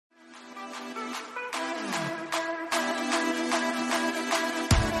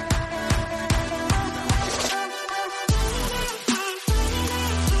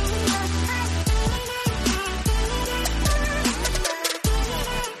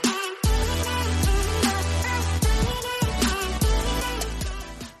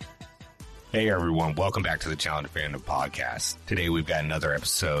Hey everyone, welcome back to the Challenger Fandom Podcast. Today we've got another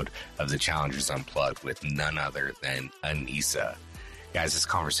episode of the Challengers Unplugged with none other than Aneesa. Guys, this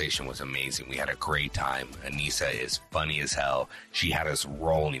conversation was amazing. We had a great time. Aneesa is funny as hell. She had us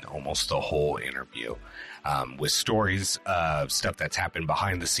rolling almost the whole interview with stories of stuff that's happened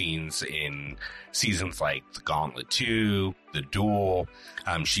behind the scenes in seasons like The Gauntlet 2, The Duel.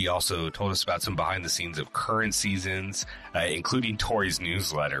 She also told us about some behind the scenes of current seasons, including Tori's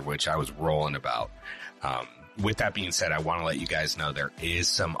newsletter, which I was rolling about. With that being said, I want to let you guys know there is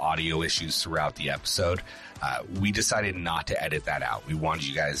some audio issues throughout the episode. We decided not to edit that out. We wanted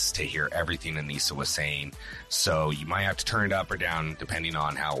you guys to hear everything Aneesa was saying. So you might have to turn it up or down depending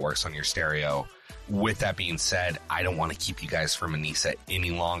on how it works on your stereo. With that being said, I don't want to keep you guys from Aneesa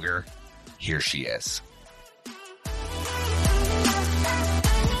any longer. Here she is.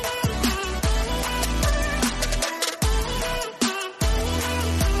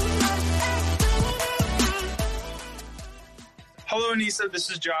 Hello, Aneesa. This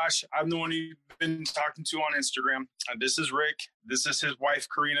is Josh. I'm the one you've been talking to on Instagram. This is Rick. This is his wife,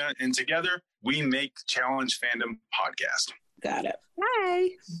 Karina. And together, we make Challenge Fandom Podcast. Got it. Hi.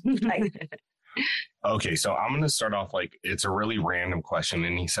 Hi. Okay, so I'm going to start off like it's a really random question,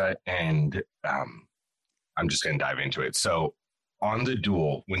 Aneesa, and I'm just going to dive into it. So on the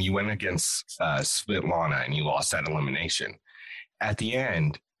duel, when you went against Svetlana and you lost that elimination, at the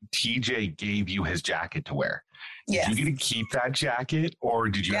end, TJ gave you his jacket to wear. Yes. Did you get to keep that jacket or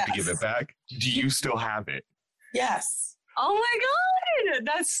did you have to give it back? Do you still have it? Yes. Oh my God.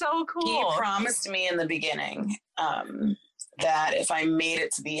 That's so cool. He promised me in the beginning that if I made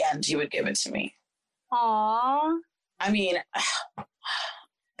it to the end, he would give it to me. Aww. I mean,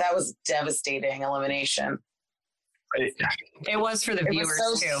 that was devastating elimination. It was for the It viewers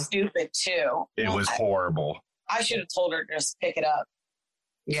was so too. stupid too. It was horrible. I should have told her to just pick it up.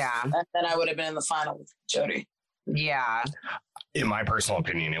 Yeah. And then I would have been in the final with Jody. Yeah. In my personal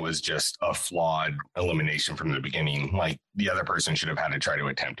opinion, it was just a flawed elimination from the beginning. Like the other person should have had to try to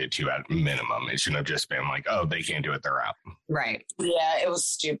attempt it too at minimum. It shouldn't have just been like, oh, they can't do it, they're out. Right. Yeah, it was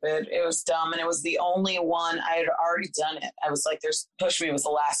stupid. It was dumb. And it was the only one I had already done it. I was like, there's Push Me was the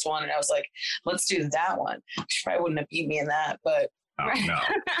last one. And I was like, let's do that one. She probably wouldn't have beat me in that, but Oh,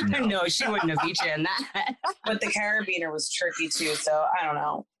 no. No, she wouldn't have beat you in that. but the carabiner was tricky too. So I don't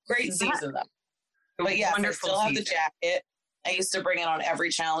know. Great season though. But yeah, I still have the jacket. I used to bring it on every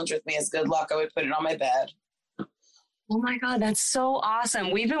challenge with me as good luck. I would put it on my bed. Oh my God, that's so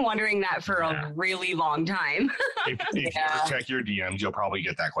awesome. We've been wondering that for a really long time. If you ever check your DMs, you'll probably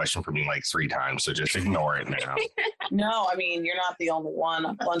get that question from me like 3 times. So just ignore it now. No, I mean, you're not the only one.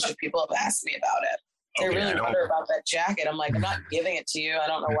 A bunch of people have asked me about it. They really wonder about that jacket. I'm like, I'm not giving it to you. I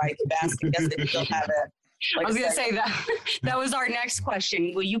don't know why you keep asking. Yes, they still have it. Like I was going to say that was our next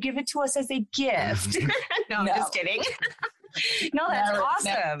question. Will you give it to us as a gift? No, I'm just kidding. No, that's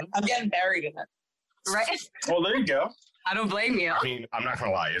awesome. I'm getting buried in it. Right. Well, there you go. I don't blame you. I mean, I'm not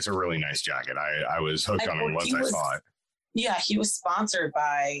going to lie. It's a really nice jacket. I was hooked on it once I saw it. Yeah, he was sponsored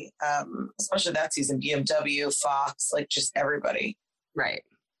by, especially that season, BMW, Fox, like just everybody. Right.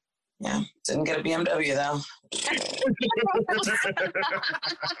 Yeah, didn't get a BMW though.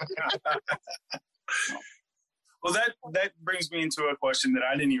 Well, that brings me into a question that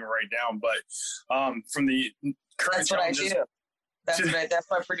I didn't even write down, but from the current That's what I challenges, do. That's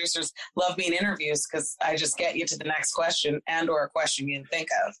why producers love me in interviews, because I just get you to the next question and or a question you didn't think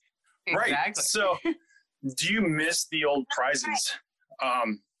of. Right. Exactly. So, do you miss the old prizes?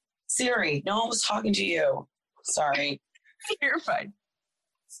 Siri, no one was talking to you. Sorry. You're fine.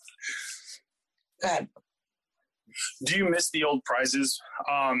 Go ahead. Do you miss the old prizes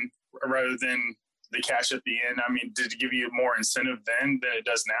rather than the cash at the end? I mean, did it give you more incentive then than it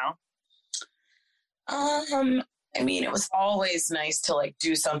does now? I mean, it was always nice to like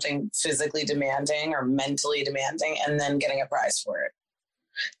do something physically demanding or mentally demanding and then getting a prize for it.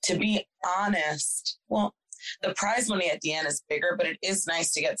 To be honest, well, the prize money at the end is bigger, but it is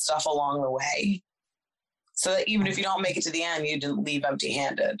nice to get stuff along the way. So that even if you don't make it to the end, you didn't leave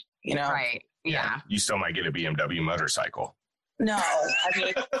empty-handed, you know? Right. Yeah. You still might get a BMW motorcycle. No, I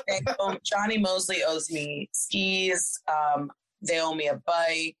mean, Johnny Mosley owes me skis. They owe me a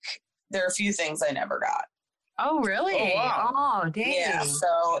bike. There are a few things I never got. Oh, really? Oh, wow. Oh, dang. Yeah,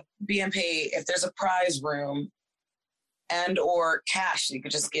 so BMP, if there's a prize room and or cash you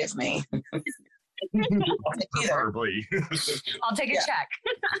could just give me. Preferably. I'll take a check.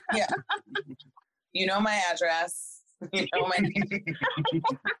 Yeah. You know my address. You know my name.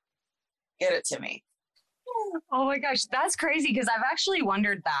 Get it to me. Oh my gosh, that's crazy because I've actually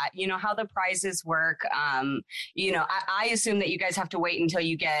wondered that, you know, how the prizes work. You know, I assume that you guys have to wait until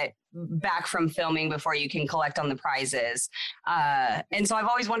you get back from filming before you can collect on the prizes. And so I've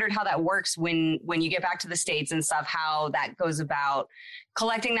always wondered how that works when you get back to the States and stuff, how that goes about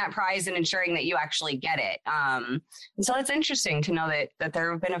collecting that prize and ensuring that you actually get it. And so it's interesting to know that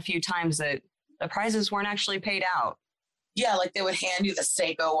there have been a few times that the prizes weren't actually paid out. Yeah, like they would hand you the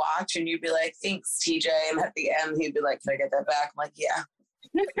Seiko watch and you'd be like, thanks, TJ. And at the end, he'd be like, can I get that back? I'm like, yeah.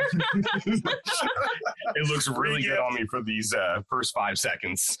 It looks really good on me for these first 5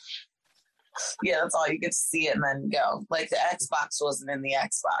 seconds. Yeah, that's all. You get to see it and then go. Like the Xbox wasn't in the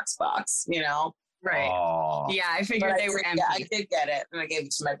Xbox box, you know? Right. Aww. Yeah, I figured they were empty. Yeah, I did get it and I gave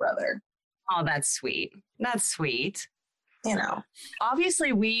it to my brother. Oh, that's sweet. That's sweet. You know,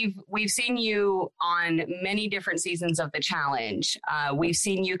 obviously we've seen you on many different seasons of the challenge. We've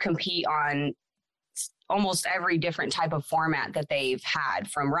seen you compete on almost every different type of format that they've had,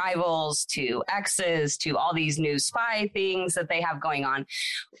 from Rivals to X's to all these new spy things that they have going on.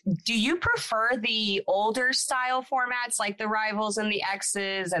 Do you prefer the older style formats like the Rivals and the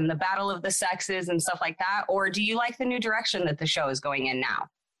X's and the Battle of the Sexes and stuff like that? Or do you like the new direction that the show is going in now?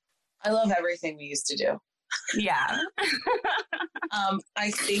 I love everything we used to do. Yeah.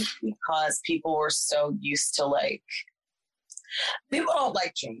 I think because people were so used to, like, people don't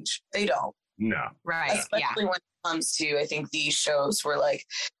like change. They don't. No. Right. Especially when it comes to, I think these shows were like,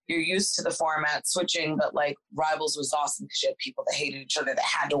 you're used to the format switching, but like Rivals was awesome because you had people that hated each other that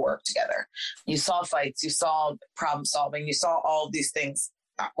had to work together. You saw fights, you saw problem solving, you saw all of these things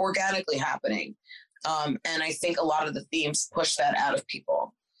organically happening. And I think a lot of the themes push that out of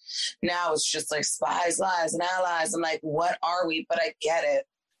people. Now it's just like spies, lies, and allies. I'm like, what are we? But I get it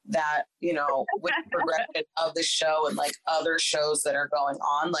that, you know, with the progression of the show and like other shows that are going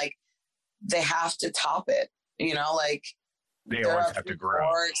on, like they have to top it, you know, like they always have to grow.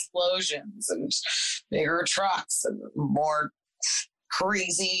 More explosions and bigger trucks and more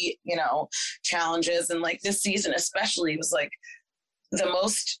crazy, you know, challenges. And like this season especially was like the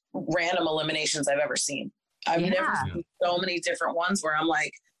most random eliminations I've ever seen. I've never seen so many different ones where I'm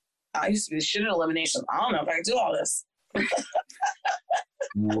like, I used to be shit at eliminations. I don't know if I can do all this.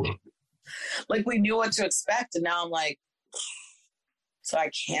 Like we knew what to expect. And now I'm like, so I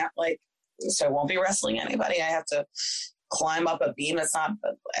can't so I won't be wrestling anybody. I have to climb up a beam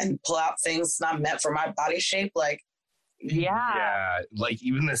and pull out things not meant for my body shape. Like, yeah. Like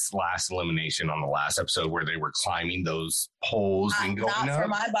even this last elimination on the last episode where they were climbing those poles and going not up. for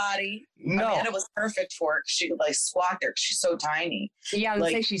my body. No, Amanda was perfect for it. She could like squat there. She's so tiny. Yeah, I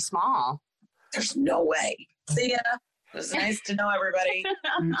would say she's small. There's no way. See ya. It was nice to know everybody.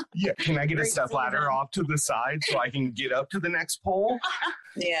 Yeah, can I get a step ladder off to the side so I can get up to the next pole?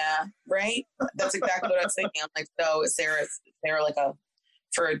 Yeah, right. That's exactly what I was thinking. I'm like, so is there like a,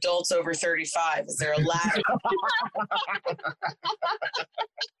 for adults over 35, is there a ladder? Is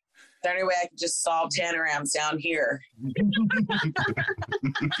there any way I could just solve Tannerams down here? Can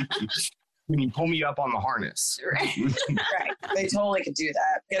you pull me up on the harness? Right. Right. They totally could do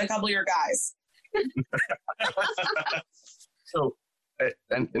that. Get a couple of your guys. So,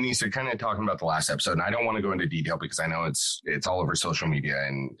 and Aneesa, kind of talking about the last episode, and I don't want to go into detail because I know it's all over social media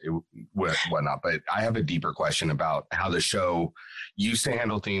and whatnot, but I have a deeper question about how the show used to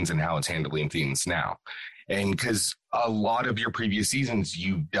handle things and how it's handling things now. And because a lot of your previous seasons,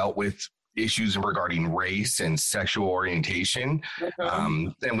 you dealt with issues regarding race and sexual orientation. Mm-hmm.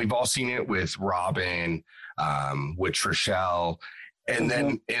 And we've all seen it with Robin, with Trishelle. And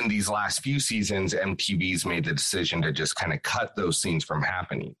then in these last few seasons, MTV's made the decision to just kind of cut those scenes from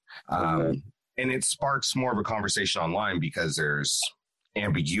happening. And it sparks more of a conversation online because there's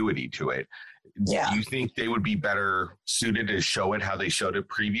ambiguity to it. Yeah. Do you think they would be better suited to show it how they showed it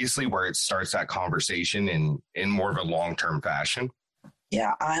previously, where it starts that conversation in more of a long-term fashion?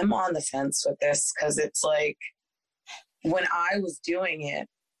 Yeah, I'm on the fence with this because it's like when I was doing it,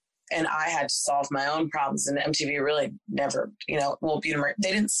 and I had to solve my own problems, and MTV really never, they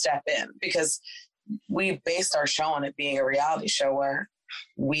didn't step in because we based our show on it being a reality show where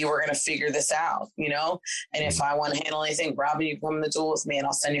we were going to figure this out, and if I want to handle anything, Robin, you come in the duel with me and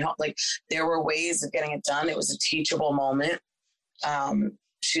I'll send you home. Like there were ways of getting it done. It was a teachable moment.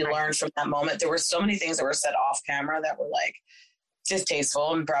 She learned from that moment. There were so many things that were said off camera that were like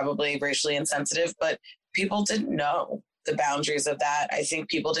distasteful and probably racially insensitive, but people didn't know the boundaries of that. I think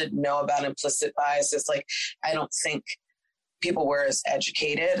people didn't know about implicit bias. It's like, I don't think people were as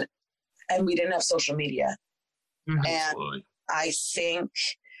educated, and we didn't have social media. Mm-hmm. And I think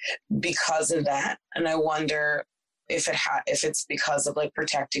because of that, and I wonder if it's because of like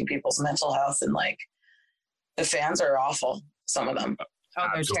protecting people's mental health, and like the fans are awful. Some of them. Oh,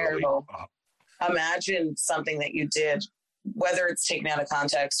 they're terrible. Imagine something that you did whether it's taken out of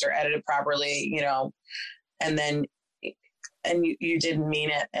context or edited properly, you know, and then you didn't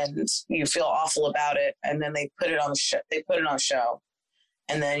mean it and you feel awful about it, and then they put it on a show,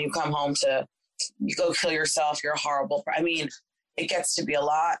 and then you come home you go kill yourself, you're horrible. I mean, it gets to be a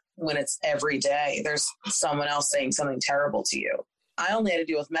lot when it's every day there's someone else saying something terrible to you. I only had to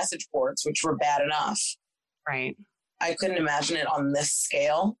deal with message boards, which were bad enough. Right. I couldn't imagine it on this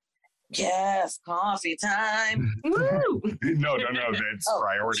scale. Yes, coffee time. Woo! No, that's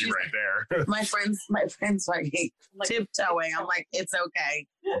priority right there. My friends like tiptoeing. I'm like, it's okay.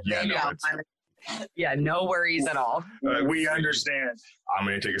 Yeah, no worries at all. We understand. I'm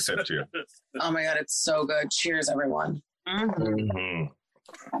going to take a sip too. Oh my God, it's so good. Cheers, everyone.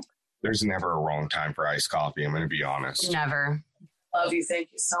 There's never a wrong time for iced coffee. I'm going to be honest. Never. Love you. Thank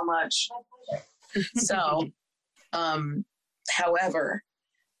you so much. So, however,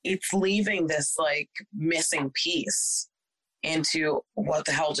 it's leaving this like missing piece into what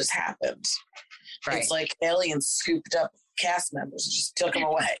the hell just happened. Right. It's like aliens scooped up cast members and just took them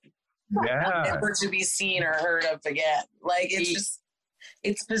away. Yeah. Never to be seen or heard of again. Like,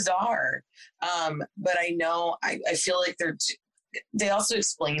 it's bizarre. But I know, I feel like they also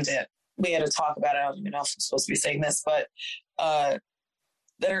explained it. We had to talk about it. I don't even know if I'm supposed to be saying this, but that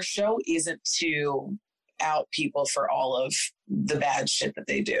our show isn't to out people for all of the bad shit that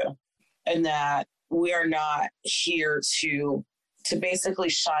they do. And that we are not here to basically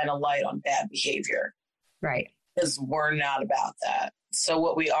shine a light on bad behavior. Right. Because we're not about that. So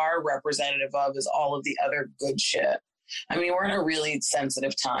what we are representative of is all of the other good shit. I mean, we're in a really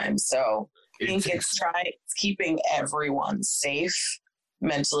sensitive time. So I think it's keeping everyone safe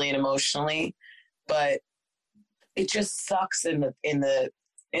mentally and emotionally. But it just sucks in the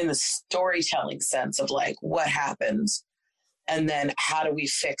storytelling sense of like what happened and then how do we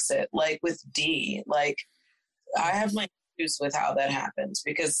fix it? Like with D, like I have my issues with how that happened,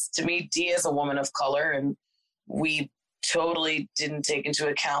 because to me, D is a woman of color, and we totally didn't take into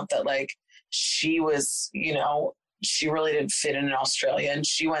account that like she was, you know, she really didn't fit in Australia, and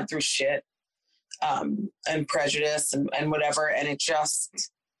she went through shit and prejudice and whatever, and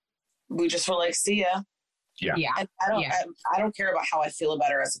we just were like, see ya. Yeah. And I don't care about how I feel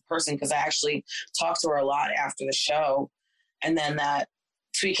about her as a person, because I actually talked to her a lot after the show. And then that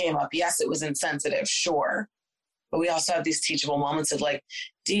tweet came up. Yes, it was insensitive, sure. But we also have these teachable moments of like,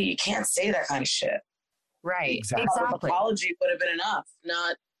 D, you can't say that kind of shit. Right. Exactly. An apology would have been enough.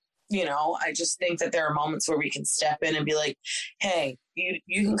 Not, you know, I just think that there are moments where we can step in and be like, hey, you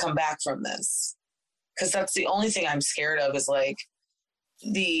can come back from this. Because that's the only thing I'm scared of is like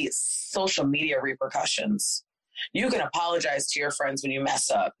the social media repercussions. You can apologize to your friends when you mess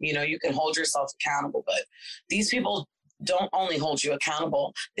up. You know, you can hold yourself accountable, but these people don't only hold you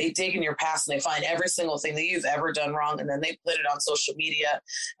accountable. They dig in your past and they find every single thing that you've ever done wrong, and then they put it on social media.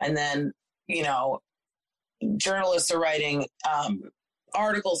 And then, you know, journalists are writing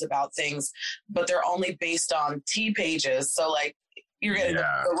articles about things, but they're only based on T pages. So like you're getting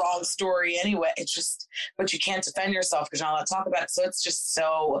the wrong story anyway. It's just, but you can't defend yourself because you're not allowed to talk about it. So it's just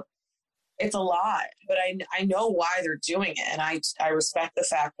it's a lot, but I know why they're doing it. And I respect the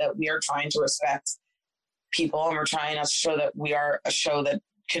fact that we are trying to respect people, and we're trying to show that we are a show that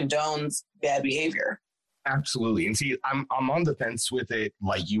condones bad behavior. Absolutely. And see, I'm on the fence with it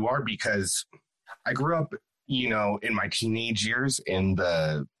like you are, because I grew up, you know, in my teenage years in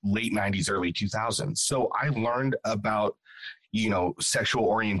the late 90s, early 2000s. So I learned about, you know, sexual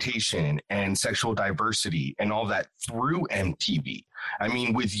orientation and sexual diversity and all that through MTV. I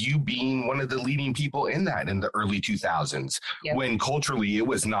mean, with you being one of the leading people in that in the early 2000s, when culturally it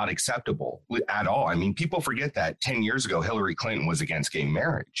was not acceptable at all. I mean, people forget that 10 years ago, Hillary Clinton was against gay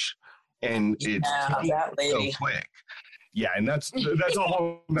marriage. And it's so quick. Yeah, and that's a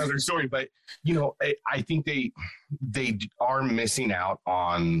whole other story. But, you know, I think they are missing out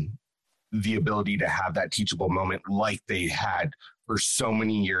on the ability to have that teachable moment like they had for so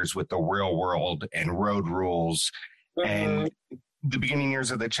many years with the Real World and Road Rules and the beginning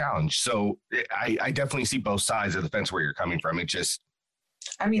years of the challenge. So I definitely see both sides of the fence where you're coming from. It just,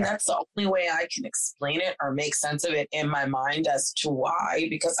 I mean, that's the only way I can explain it or make sense of it in my mind as to why,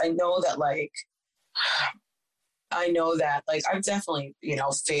 because I know that I've definitely, you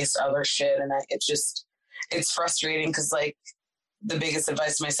know, faced other shit, and it's frustrating because like the biggest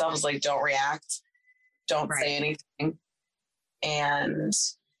advice to myself is like, don't react, don't say anything. And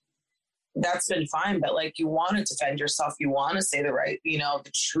that's been fine. But like, you want to defend yourself. You want to say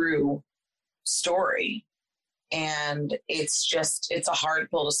the true story. And it's a hard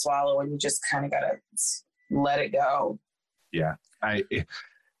pill to swallow, and you just kind of got to let it go. Yeah.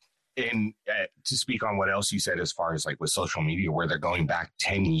 And to speak on what else you said, as far as like with social media, where they're going back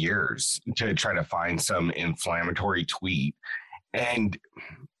 10 years to try to find some inflammatory tweet. And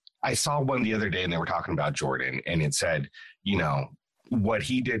I saw one the other day and they were talking about Jordan, and it said, you know, what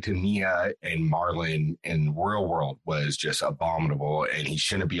he did to Nia and Marlon in real world was just abominable, and he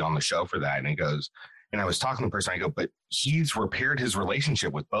shouldn't be on the show for that. And he goes, and I was talking to the person, I go, but he's repaired his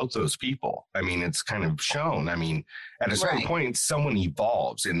relationship with both those people. I mean, it's kind of shown. I mean, at a certain point, someone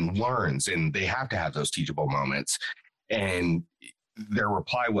evolves and learns, and they have to have those teachable moments. And their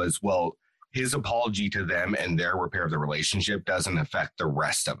reply was, well, his apology to them and their repair of the relationship doesn't affect the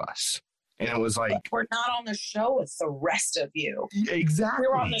rest of us. And it was like, but we're not on the show with the rest of you. Exactly.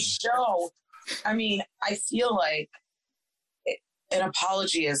 We're on the show. I mean, I feel like an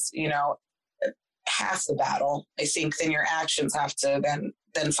apology is, you know, half the battle. I think then your actions have to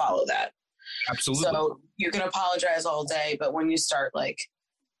then follow that. Absolutely. So you can apologize all day, but when you start like,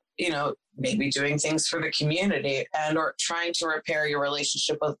 you know, maybe doing things for the community and or trying to repair your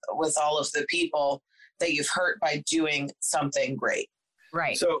relationship with all of the people that you've hurt by doing something great.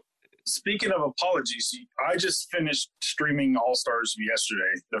 Right. So speaking of apologies, I just finished streaming All Stars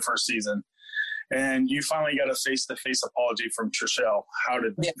yesterday, the first season, and you finally got a face-to-face apology from Trishelle. How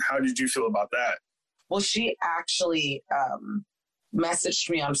did you feel about that? Well, she actually messaged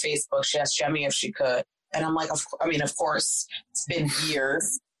me on Facebook. She asked Jemmy if she could, and I'm like, of course, it's been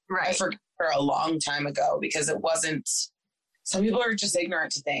years. Right. I forgot her a long time ago because it wasn't. Some people are just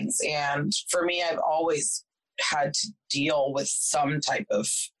ignorant to things, and for me, I've always had to deal with some type of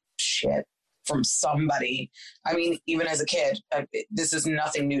shit from somebody. I mean, even as a kid, this is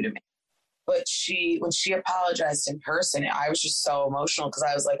nothing new to me. But when she apologized in person, I was just so emotional because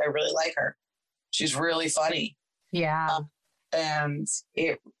I was like, I really like her. She's really funny. Yeah. And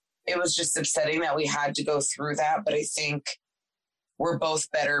it was just upsetting that we had to go through that. But I think we're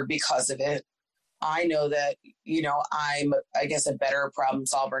both better because of it. I know that, you know, I'm, I guess, a better problem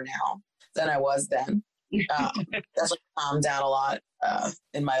solver now than I was then. That's calmed down a lot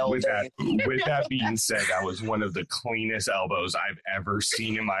in my old days. With that being said, that was one of the cleanest elbows I've ever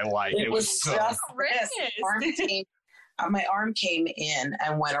seen in my life. It was so just my arm came in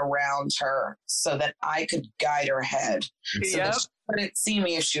and went around her so that I could guide her head. So that she couldn't see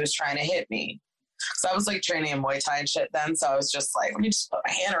me if she was trying to hit me. So I was like training in Muay Thai and shit then. So I was just like, let me just put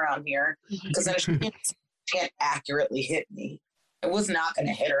my hand around here because then she can't accurately hit me. I was not going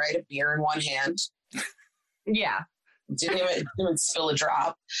to hit her. I had a beer in one hand. Yeah. Didn't even spill a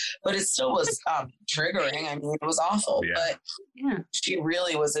drop, but it still was triggering. I mean, it was awful, but she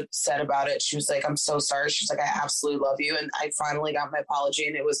really was upset about it. She was like, I'm so sorry. She's like, I absolutely love you. And I finally got my apology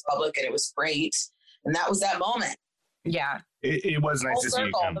and it was public and it was great. And that was that moment. Yeah. It was nice to see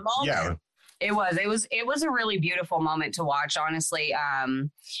you. Yeah. It was a really beautiful moment to watch, honestly.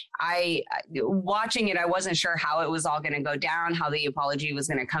 I watching it, I wasn't sure how it was all going to go down, how the apology was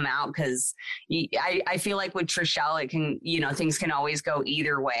going to come out, because I feel like with Trishelle, it can, you know, things can always go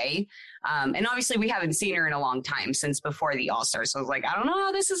either way. And obviously we haven't seen her in a long time, since before the All-Stars. So I was like, I don't know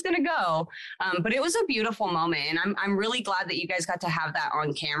how this is going to go. But it was a beautiful moment. And I'm really glad that you guys got to have that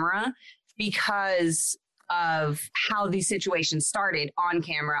on camera, because of how these situations started on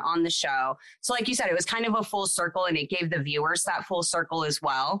camera, on the show. So like you said, it was kind of a full circle, and it gave the viewers that full circle as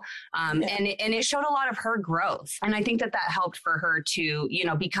well. And it showed a lot of her growth. And I think that helped for her to, you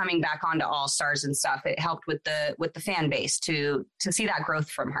know, be coming back onto All Stars and stuff. It helped with the fan base to see that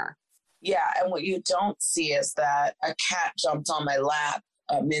growth from her. Yeah. And what you don't see is that a cat jumped on my lap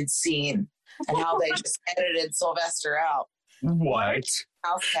mid-scene and how they just edited Sylvester out. What?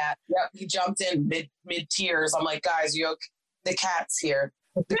 House cat. Yep, he jumped in mid tears. I'm like, guys, the cat's here.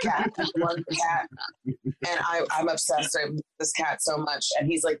 The cat, one cat, and I'm obsessed with this cat so much. And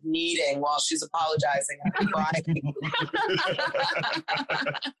he's like kneading while she's apologizing and crying.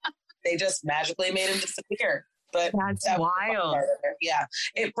 They just magically made him disappear. But that's wild. Yeah,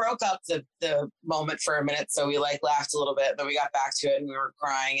 it broke up the moment for a minute, so we like laughed a little bit. Then we got back to it, and we were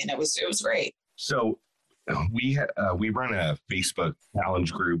crying, and it was great. So. We run a Facebook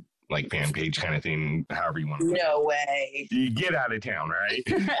challenge group, like fan page kind of thing, however you want to. No way. You get out of town, right?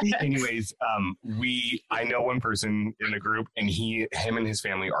 Anyways, I know one person in the group, and him and his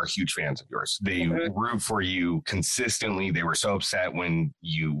family are huge fans of yours. They root for you consistently. They were so upset when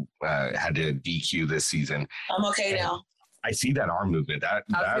you had to DQ this season. I'm okay now. I see that arm movement. That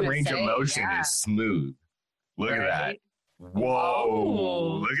range of motion is smooth. Look at that.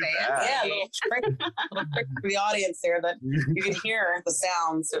 Whoa, look at that. Yeah, a little trick for the audience there that you could hear the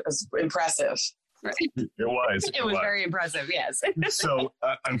sounds. It was impressive. Right. It was very impressive, yes. So,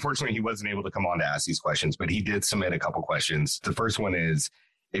 unfortunately, he wasn't able to come on to ask these questions, but he did submit a couple questions. The first one is,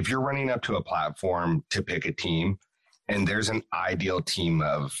 if you're running up to a platform to pick a team and there's an ideal team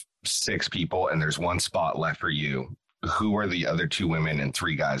of 6 people and there's one spot left for you, who are the other 2 women and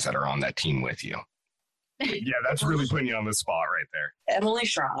 3 guys that are on that team with you? Yeah, that's really putting you on the spot right there. Emily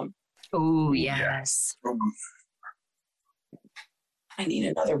Schramm. Oh, yes. Yeah. I need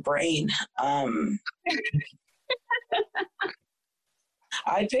another brain.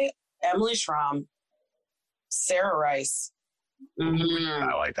 I'd pick Emily Schramm, Sarah Rice. Mm-hmm.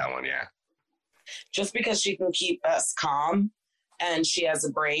 I like that one, yeah. Just because she can keep us calm and she has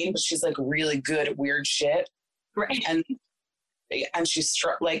a brain, but she's like really good at weird shit. Right. And she's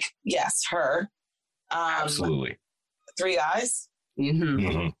like, yes, her. Absolutely. 3 guys. Mm-hmm.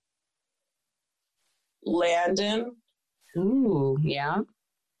 Mm-hmm. Landon. Ooh, yeah.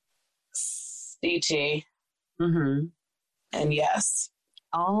 CT. Mm-hmm. And yes.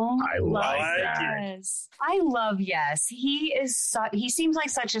 Oh, I like that. yes. I love yes. He is. He seems like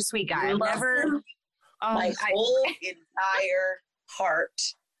such a sweet guy. I've Love never. him. My whole entire heart,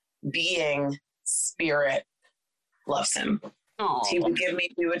 being, spirit loves him. Oh, He would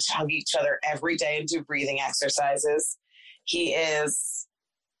we would hug each other every day and do breathing exercises. He's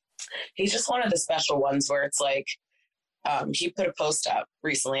just one of the special ones where it's like, he put a post up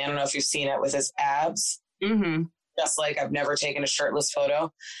recently. I don't know if you've seen it with his abs. Mm-hmm. Just like, I've never taken a shirtless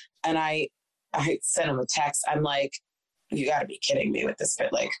photo. And I sent him a text. I'm like, you gotta be kidding me with this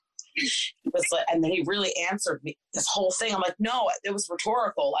bit. Like, it was like, and then he really answered me this whole thing. I'm like, no, it was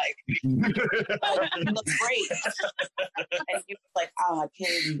rhetorical. Like, it looks great. And he was like, oh, I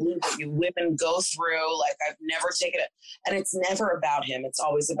can't even believe what you women go through. Like, I've never taken it. And it's never about him. It's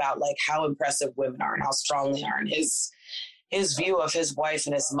always about like how impressive women are and how strong they are. And his view of his wife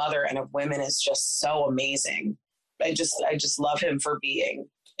and his mother and of women is just so amazing. I just love him for being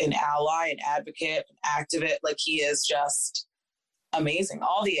an ally, an advocate, an activist. Like, he is just amazing.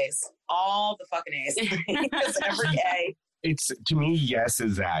 All the A's, all the fucking A's. Just every A. It's, to me, yes,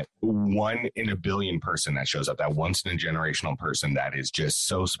 is that 1 in a billion person that shows up, that once in a generational person that is just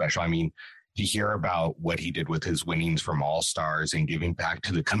so special. I mean, to hear about what he did with his winnings from All Stars and giving back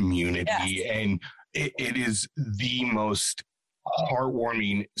to the community. Yes. And it is the most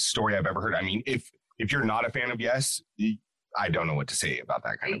heartwarming story I've ever heard. I mean, if you're not a fan of Yes, I don't know what to say about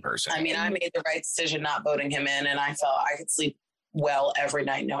that kind of person. I mean, I made the right decision not voting him in, and I felt I could sleep well every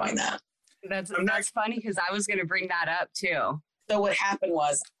night knowing that. That's funny because I was going to bring that up too. So what happened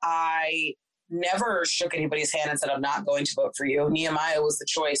was, I never shook anybody's hand and said, I'm not going to vote for you. Nehemiah was the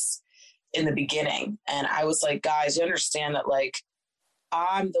choice in the beginning. And I was like, guys, you understand that, like,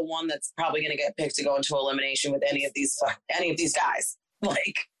 I'm the one that's probably going to get picked to go into elimination with any of these guys.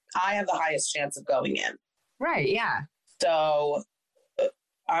 Like, I have the highest chance of going in. Right. Yeah. So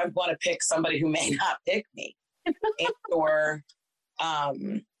I want to pick somebody who may not pick me.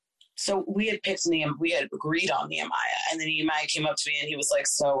 So we had picked Nehemiah, we had agreed on Nehemiah, and then Nehemiah came up to me and he was like,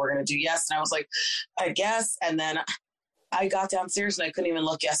 so we're going to do yes. And I was like, I guess. And then I got downstairs and I couldn't even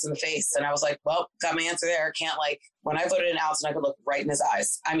look yes in the face. And I was like, well, got my answer there. Can't, like, when I voted in Alton, I could look right in his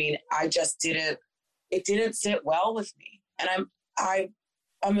eyes. I mean, it didn't sit well with me. And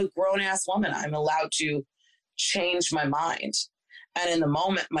I'm a grown ass woman. I'm allowed to change my mind. And in the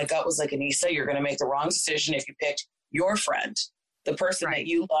moment, my gut was like, Aneesa, you're going to make the wrong decision if you picked your friend, the person that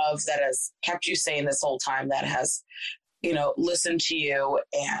you love, that has kept you sane this whole time, that has, listened to you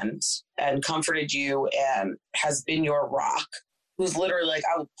and comforted you and has been your rock, who's literally like,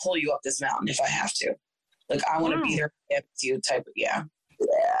 I will pull you up this mountain if I have to. Like, I want to be there with you type of, yeah,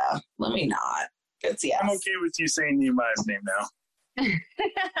 let me not. It's yes. I'm okay with you saying Nehemiah's name now.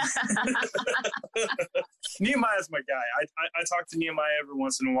 Nehemiah's my guy. I talk to Nehemiah every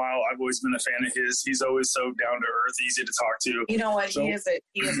once in a while. I've always been a fan of his. He's always so down to earth, easy to talk to. You know what? So, he is a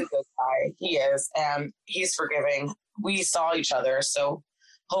good guy. He is, and he's forgiving. We saw each other, so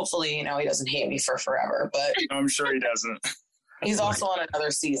hopefully, he doesn't hate me for forever. But I'm sure he doesn't. He's also on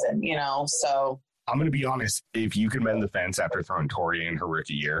another season, so. I'm going to be honest. If you can mend the fence after throwing Tori in her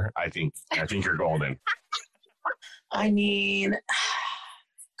rookie year, I think you're golden. I mean,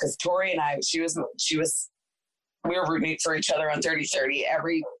 because Tori and I, we were rooting for each other on 30-30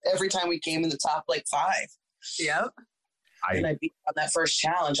 every time we came in the top, like, 5. Yep. And I beat on that first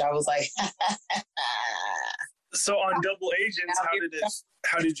challenge. I was like, so on Double Agents,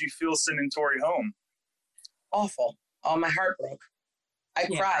 how did you feel sending Tori home? Awful. Oh, my heart broke. I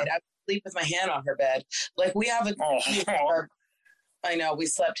cried. I would sleep with my hand on her bed. Like, we have I know, we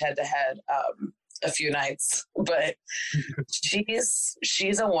slept head to head a few nights, but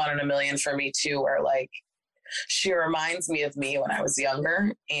she's a 1 in a million for me too, where, like, she reminds me of me when I was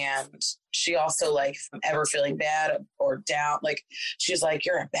younger, and she also like, if I'm ever feeling bad or down, like she's like,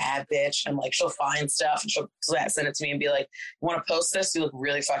 you're a bad bitch. And like, she'll find stuff and she'll send it to me and be like, you want to post this? You look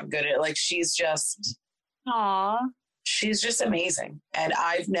really fucking good at it. Like, she's just amazing. And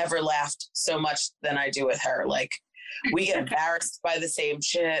I've never laughed so much than I do with her. Like, we get embarrassed by the same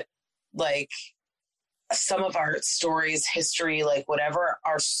shit. Like, some of our stories, history, like whatever,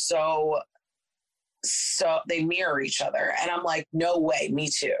 are so they mirror each other. And I'm like, no way, me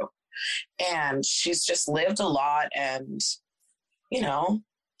too. And she's just lived a lot, and you know,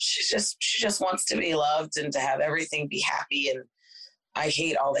 she just wants to be loved and to have everything be happy. And I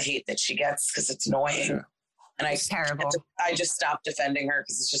hate all the hate that she gets because it's annoying. And it's terrible. I just stopped defending her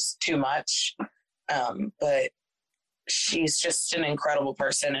because it's just too much. But she's just an incredible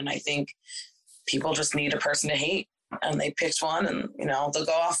person, and I think people just need a person to hate, and they picked one, and you know, they'll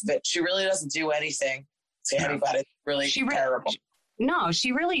go off of it. She really doesn't do anything to anybody. It's really terrible. No,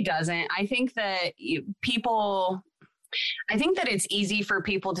 she really doesn't. I think that it's easy for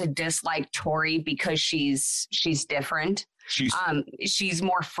people to dislike Tori because she's different. She's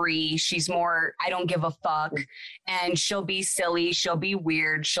more free. She's more, I don't give a fuck. And she'll be silly. She'll be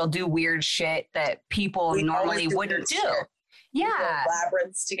weird. She'll do weird shit that people normally wouldn't do. Yeah.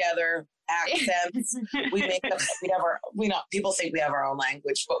 Labyrinths together, accents. We make up, people think we have our own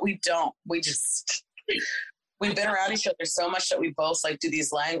language, but we don't. We've been around each other so much that we both like do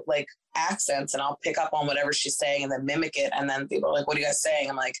these like accents, and I'll pick up on whatever she's saying and then mimic it. And then people are like, what are you guys saying?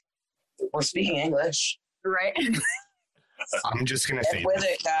 I'm like, we're speaking English. Right. I'm just going to say with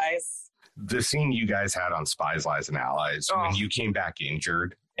it, guys. The scene you guys had on Spies, Lies, and Allies, when you came back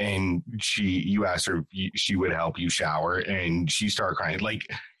injured and you asked her if she would help you shower, and she started crying. Like,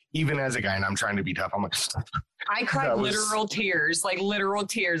 even as a guy, and I'm trying to be tough, I'm like, I cried literal tears. I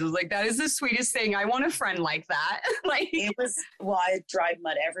was like, that is the sweetest thing. I want a friend like that. Like, it was, I had dried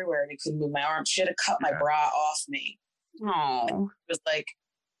mud everywhere and I couldn't move my arm. She had to cut my bra off me. Oh, it was like,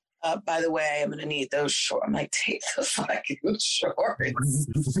 by the way, I'm going to need those shorts. I'm like, take the fucking shorts.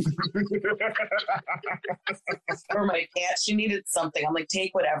 Or my pants. She needed something. I'm like,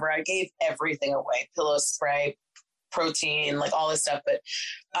 take whatever. I gave everything away. Pillow spray, protein, like all this stuff. But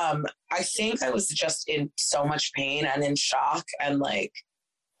I think I was just in so much pain and in shock. And like,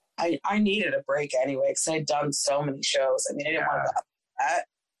 I needed a break anyway, because I had done so many shows. I mean, I didn't want to do that.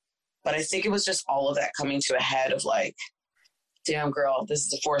 But I think it was just all of that coming to a head of like, damn girl, this is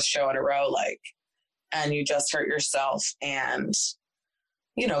the 4th show in a row, like, and you just hurt yourself. And,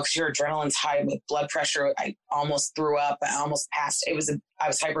 you know, because your adrenaline's high with blood pressure. I almost threw up. I almost passed. I was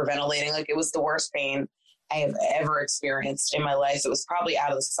hyperventilating. Like, it was the worst pain I have ever experienced in my life. It was probably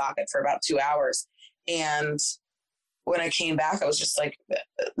out of the socket for about 2 hours. And when I came back, I was just like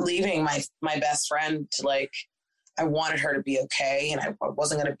leaving my best friend to like, I wanted her to be okay. And I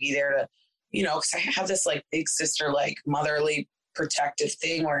wasn't going to be there to, you know, because I have this like big sister, like motherly protective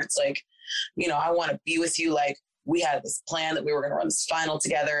thing where it's like, you know, I want to be with you. Like, we had this plan that we were going to run this final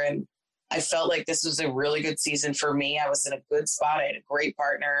together. And I felt like this was a really good season for me. I was in a good spot. I had a great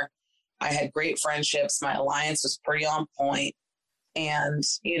partner. I had great friendships. My alliance was pretty on point. And,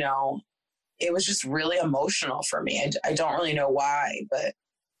 you know, it was just really emotional for me. I don't really know why, but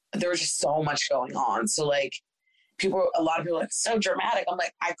there was just so much going on. So like, a lot of people are like, so dramatic. I'm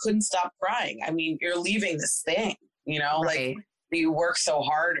like, I couldn't stop crying. I mean, you're leaving this thing, you know, right. Like you work so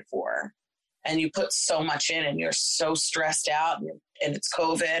hard for, and you put so much in, and you're so stressed out, and it's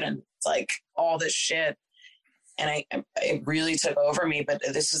COVID, and it's like all this shit. And it really took over me. But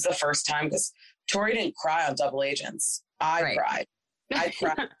this is the first time, because Tori didn't cry on Double Agents. I cried. I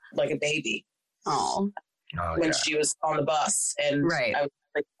cried like a baby. When she was on the bus, and I was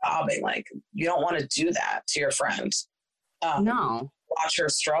like sobbing, like, you don't want to do that to your friend. No. Watch her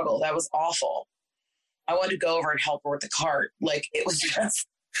struggle. That was awful. I wanted to go over and help her with the cart. Like, it was just.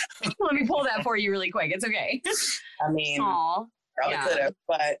 Let me pull that for you really quick. It's okay. I mean, probably could have,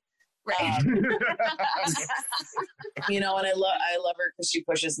 but. Right. You know, and I love her because she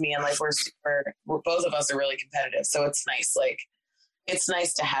pushes me, and like we're both of us are really competitive. So it's nice. Like, it's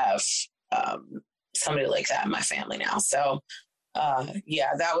nice to have somebody like that in my family now. So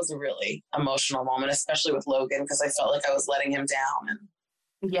yeah, that was a really emotional moment, especially with Logan, because I felt like I was letting him down.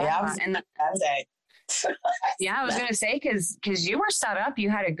 And that day. Yeah, I was gonna say, because you were set up, you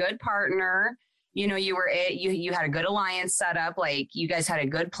had a good partner, you know, you had a good alliance set up, like you guys had a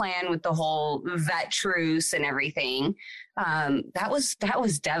good plan with the whole vet truce and everything. That was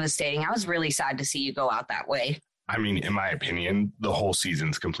devastating. I was really sad to see you go out that way. I mean, in my opinion, the whole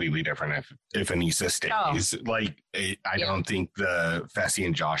season's completely different if Aneesa stays. I don't think the Fessy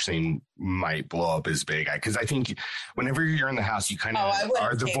and Josh thing might blow up as big. Because I think whenever you're in the house, you kind of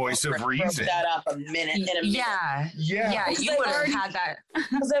are the voice of reason. That up a minute. Yeah. You would have had that.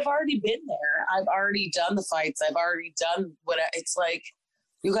 Because I've already been there. I've already done the fights. I've already done what it's like.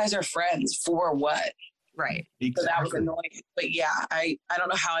 You guys are friends for what? Right. Exactly. So that was annoying. But yeah, I don't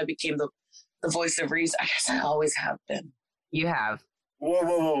know how I became the voice of reason. I guess I always have been. You have.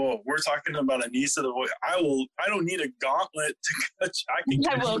 Whoa. We're talking about Aneesa, the voice. I don't need a gauntlet to catch.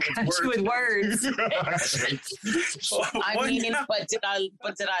 I will catch you with words. But did I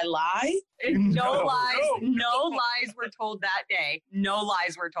lie? No lies. No lies were told that day. No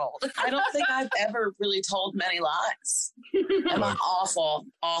lies were told. I don't think I've ever really told many lies. I'm an awful,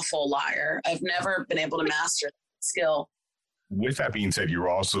 awful liar. I've never been able to master that skill. With that being said, you're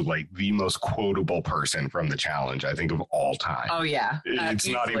also like the most quotable person from the challenge, I think, of all time. Oh, yeah. It's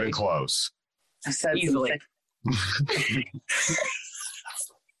not even close. I said easily. I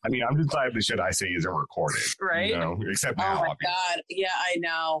mean, I'm just glad the shit I say isn't recorded. Right. You know? Except now, oh, my obviously. God. Yeah, I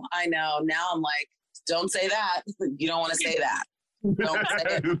know. Now I'm like, don't say that. You don't want to say that. Don't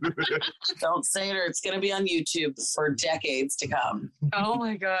say it. Don't say it or it's going to be on YouTube for decades to come. Oh,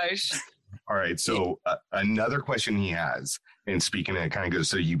 my gosh. All right. So another question he has, and speaking of it kind of goes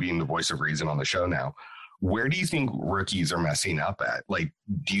to you being the voice of reason on the show now, where do you think rookies are messing up at? Like,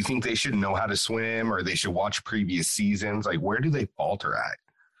 do you think they should know how to swim or they should watch previous seasons? Like, where do they falter at?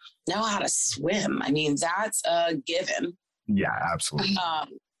 Know how to swim. I mean, that's a given. Yeah, absolutely. I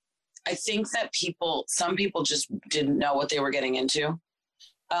think that some people just didn't know what they were getting into.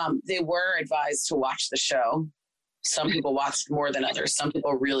 They were advised to watch the show. Some people watched more than others. Some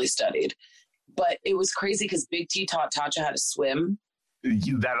people really studied. But it was crazy because Big T taught Tatcha how to swim.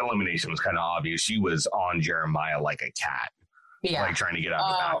 That elimination was kind of obvious. She was on Jeremiah like a cat. Yeah. Like trying to get out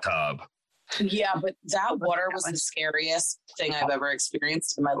of the bathtub. Yeah, but that water was the scariest thing I've ever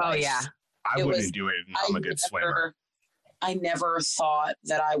experienced in my life. Oh, yeah. I wouldn't do it. I'm a good swimmer. I never thought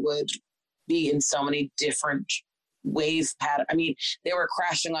that I would be in so many different wave patterns. I mean, they were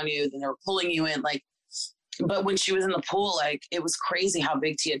crashing on you, then they were pulling you in. But when she was in the pool, it was crazy how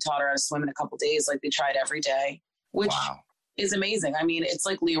Big T had taught her how to swim in a couple days. Like, they tried every day, which is amazing. I mean, it's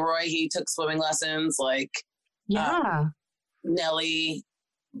like Leroy, he took swimming lessons. Nelly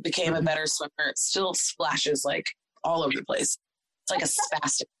became a better swimmer. It still splashes all over the place. It's like a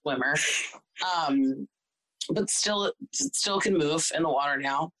spastic swimmer. But still can move in the water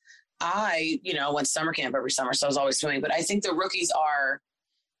now. I, went to summer camp every summer, so I was always swimming. But I think the rookies are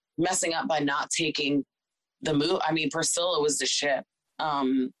messing up by not taking the move. I mean, Priscilla was the shit.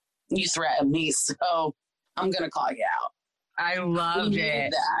 You threatened me, so I'm going to call you out. I loved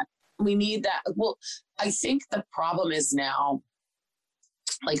it. We need that. Well, I think the problem is now,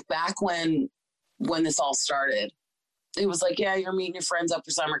 back when this all started, it was yeah, you're meeting your friends up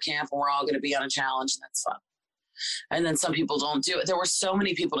for summer camp and we're all going to be on a challenge and that's fun. And then some people don't do it. There were so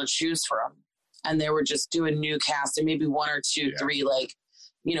many people to choose from and they were just doing new cast and maybe one or two, three,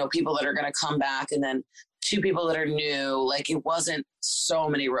 people that are going to come back and then two people that are new. It wasn't so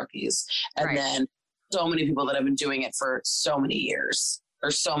many rookies. And then so many people that have been doing it for so many years or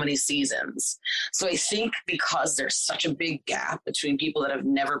so many seasons. So I think because there's such a big gap between people that have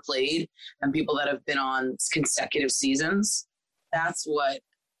never played and people that have been on consecutive seasons, that's what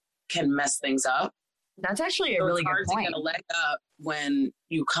can mess things up. That's actually a really good point. It's hard to get a leg up when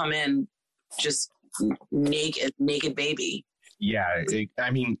you come in just naked baby. Yeah,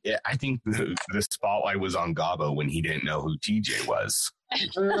 I think the spotlight was on Gabo when he didn't know who TJ was.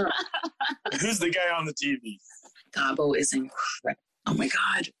 Who's the guy on the TV? Gabo is incredible. Oh my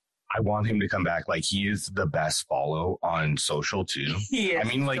God. I want him to come back. He is the best follow on social too. I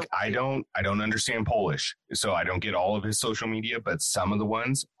mean, I don't understand Polish, so I don't get all of his social media, but some of the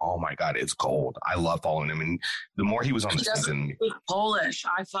ones, oh my God, it's gold. I love following him. And the more he was on the season. Polish.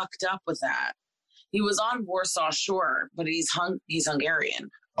 I fucked up with that. He was on Warsaw Shore, but he's Hungarian.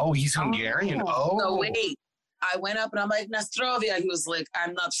 Oh, he's Hungarian. Oh. So wait, I went up and I'm like, Nastrovia. He was like,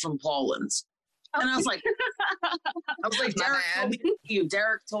 I'm not from Poland. And I was like,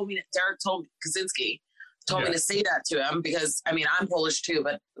 Derek told me, Kaczynski told me to say that to him because, I mean, I'm Polish too,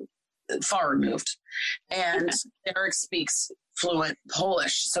 but far removed. And Derek speaks fluent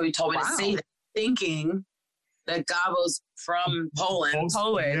Polish. So he told me to say that, thinking that Gabo's from Poland.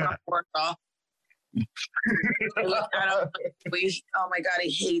 Yeah. Warsaw. Oh my God, he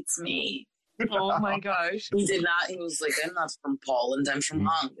hates me. Oh my gosh. He did not. He was like, I'm not from Poland. I'm from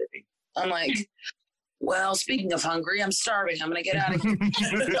Hungary. I'm like, well, speaking of Hungary, I'm starving. I'm going to get out of here.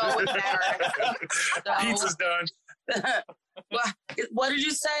 Pizza's done. What did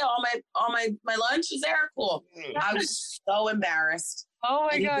you say? All my lunch is there? Cool. I was so embarrassed. Oh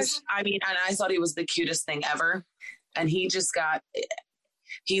my gosh. And I thought he was the cutest thing ever. And he's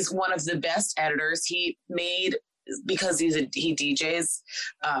one of the best editors. He made, because he DJs,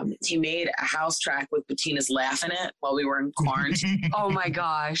 he made a house track with Bettina's Laugh in it while we were in quarantine. Oh my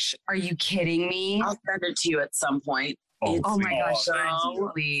gosh. Are you kidding me? I'll send it to you at some point. Oh my gosh.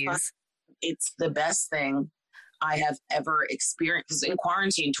 So Please. It's the best thing I have ever experienced. Because in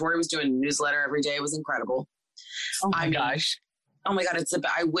quarantine, Tori was doing a newsletter every day. It was incredible. Oh my gosh. Oh my God.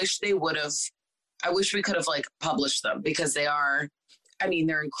 I wish we could have like published them, because they're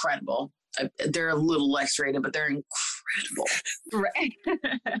incredible. They're a little X-rated, but they're incredible. Right.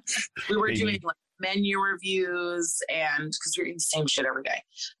 We were doing like menu reviews, and because we're eating the same shit every day.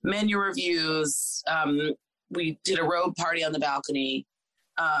 Menu reviews. We did a road party on the balcony.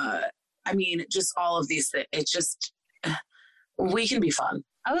 Just all of these things. It's just, we can be fun.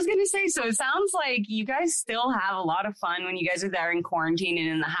 I was going to say, so it sounds like you guys still have a lot of fun when you guys are there in quarantine and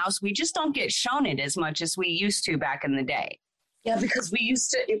in the house. We just don't get shown it as much as we used to back in the day. Yeah, because we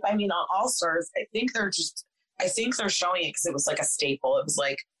used to, on All Stars, I think they're showing it because it was like a staple. It was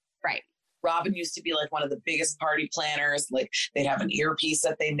like, right. Robin used to be like one of the biggest party planners. Like they'd have an earpiece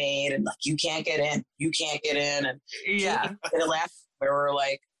that they made, and like, you can't get in. And yeah, they laughed. We were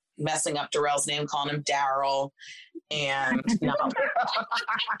like messing up Darrell's name, calling him Daryl, and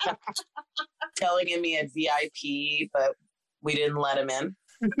telling him he had VIP, but we didn't let him in.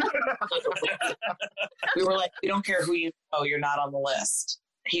 We were like, we don't care who you know, you're not on the list.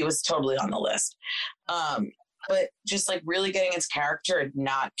 He was totally on the list. But just like really getting into character and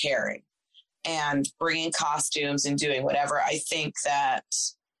not caring and bringing costumes and doing whatever. I think that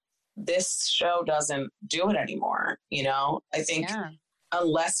this show doesn't do it anymore. I think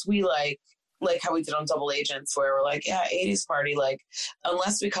unless we like how we did on Double Agents, where we're like, 80s party, like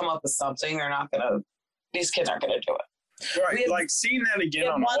unless we come up with something, these kids aren't going to do it. Right. Like seeing that again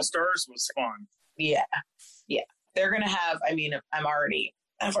on All Stars was fun. Yeah. Yeah. They're going to have, I've already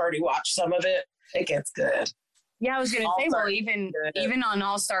watched some of it. It gets good. Yeah, I was going to say, well, even on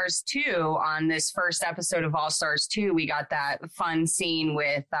All Stars 2, on this first episode of All Stars 2, we got that fun scene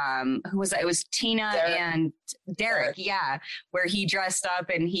with, who was that? It was Tina and Derek. Yeah, where he dressed up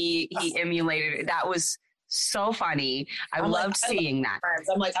and he emulated it. That was so funny. I loved seeing that.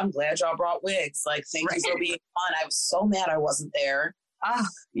 I'm like, I'm glad y'all brought wigs. Like, thank you for being fun. I was so mad I wasn't there. Oh,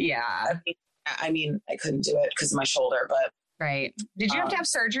 yeah. I couldn't do it because of my shoulder, but. Right. Did you have to have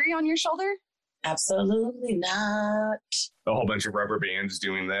surgery on your shoulder? Absolutely not. A whole bunch of rubber bands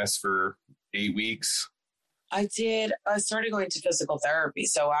doing this for 8 weeks. I did. I started going to physical therapy.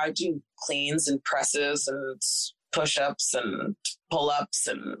 So I do cleans and presses and push-ups and pull-ups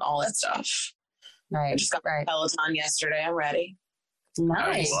and all that stuff. Right. I just got Peloton yesterday. I'm ready.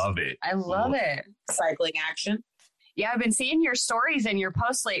 Nice. I love it. I love it. Cycling action. Yeah, I've been seeing your stories and your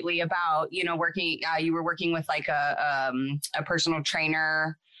posts lately about, working, you were working with like a personal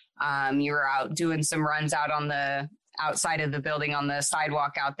trainer. You were out doing some runs out on the outside of the building on the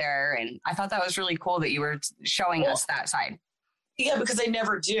sidewalk out there. And I thought that was really cool that you were showing us that side. Yeah, because I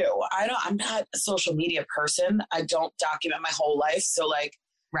never do. I'm not a social media person. I don't document my whole life. So like,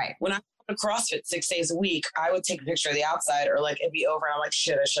 right. When I go to CrossFit 6 days a week, I would take a picture of the outside, or like it'd be over and I'm like,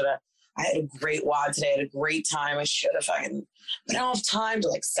 shit, I had a great WOD today. I had a great time. I should have but I don't have time to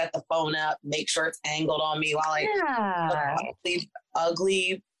like set the phone up, make sure it's angled on me while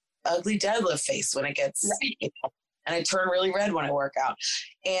ugly deadlift face when it gets, and I turn really red when I work out.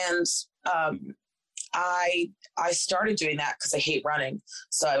 And I started doing that because I hate running.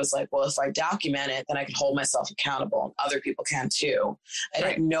 So I was like, well, if I document it, then I can hold myself accountable, and other people can too. I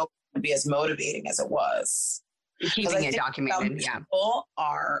didn't know it would be as motivating as it was. Keeping it documented, people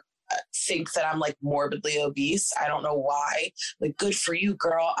think that I'm like morbidly obese. I don't know why. Like, good for you,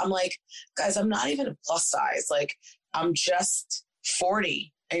 girl. I'm like, guys, I'm not even a plus size. Like, I'm just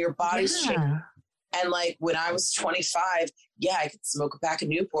 40 and your body's shaking. And like when I was 25, I could smoke a pack of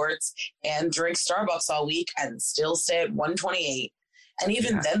Newports and drink Starbucks all week and still stay at 128. And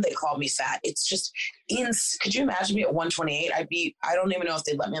even then they called me fat. It's just, could you imagine me at 128? I don't even know if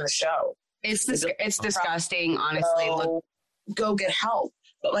they'd let me on the show. It's disgusting, honestly. Go get help.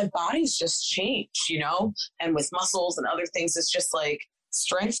 But my body's just changed, and with muscles and other things, it's just like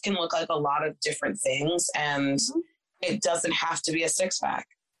strength can look like a lot of different things, and it doesn't have to be a six pack.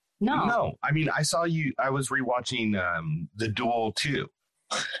 No. I mean, I saw you, I was rewatching The Duel 2.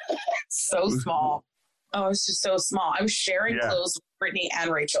 So small. Oh, it's just so small. I was sharing clothes with Brittany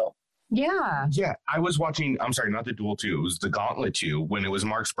and Rachel. Yeah. Yeah. I was watching, I'm sorry, not The Duel 2. It was The Gauntlet 2 when it was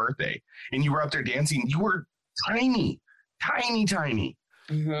Mark's birthday. And you were up there dancing. You were tiny.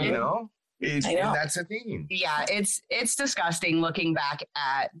 Mhm. You know? I know. That's the thing. Yeah, it's disgusting looking back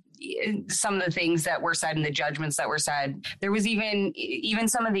at some of the things that were said and the judgments that were said. There was even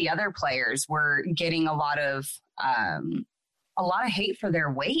some of the other players were getting a lot of hate for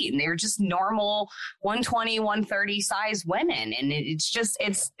their weight, and they were just normal 120, 130 size women, and it's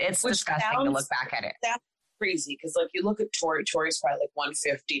disgusting to look back at it. That's crazy because like you look at Tori's probably like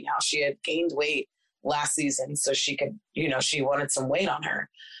 150 now. She had gained weight last season, so she could, she wanted some weight on her.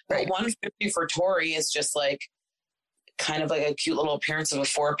 But Right. 150 for Tori is just like kind of like a cute little appearance of a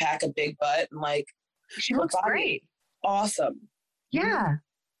 4-pack, a big butt, and like She looks great. Awesome. Yeah.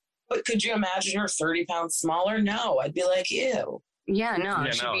 But could you imagine her 30 pounds smaller? No, I'd be like, ew. Yeah, no,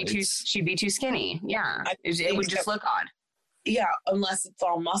 Yeah, she'd be too skinny. Yeah. I It would just look odd. Yeah, unless it's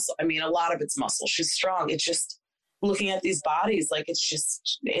all muscle. I mean, a lot of it's muscle. She's strong. It's just looking at these bodies, like it's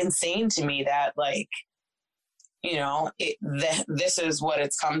just insane to me that like, this is what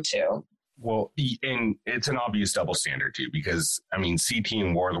it's come to. Well, and it's an obvious double standard too, because I mean, CT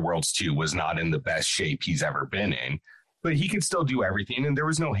in War of the Worlds 2 was not in the best shape he's ever been in, but he could still do everything. And there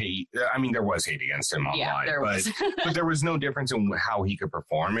was no hate. I mean, there was hate against him online, but there was no difference in how he could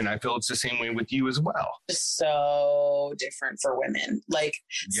perform. And I feel it's the same way with you as well. So different for women. Like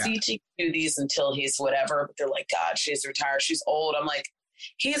Yeah. CT can do these until he's whatever, but they're like, God, she's retired. She's old. I'm like,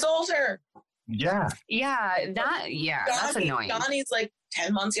 he's older. Yeah. That's annoying. Donnie's like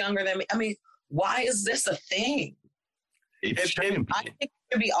 10 months younger than me. I mean, why is this a thing? It shouldn't be. I think it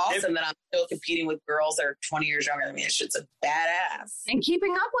would be awesome that I'm still competing with girls that are 20 years younger than me. It's just a badass. And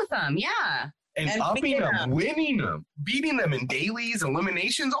keeping up with them, yeah. And upping them, winning them, beating them in dailies,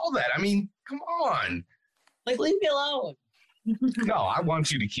 eliminations, all that. I mean, come on. Like, leave me alone. No, I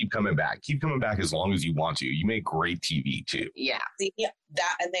want you to keep coming back. Keep coming back as long as you want to. You make great TV too. Yeah. Yeah,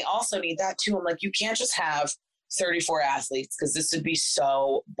 that, and they also need that too. I'm like, you can't just have 34 athletes because this would be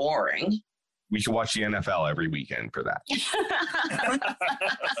so boring. We should watch the NFL every weekend for that.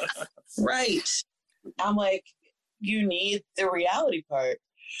 Right. I'm like, you need the reality part.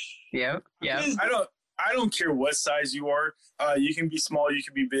 Yep. I don't care what size you are. You can be small, you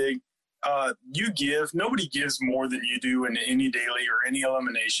can be big. Nobody gives more than you do in any daily or any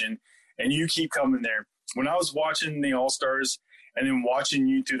elimination, and you keep coming there. When I was watching the All-Stars and then watching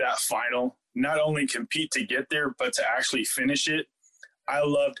you through that final, not only compete to get there, but to actually finish it, I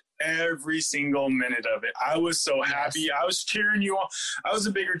loved every single minute of it. I was so happy. I was cheering you on. I was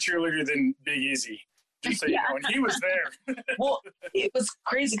a bigger cheerleader than Big Easy. Just so you know, and he was there. Well, it was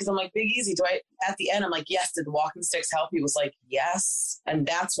crazy because I'm like, Big Easy, at the end, I'm like, yes, did the walking sticks help? He was like, yes. And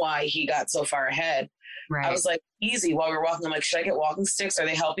that's why he got so far ahead. Right. I was like, Easy, while we were walking, I'm like, should I get walking sticks? Are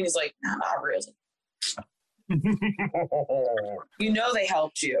they helping? He's like, no, not really. They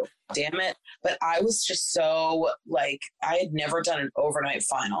helped you. Damn it. But I was just so like, I had never done an overnight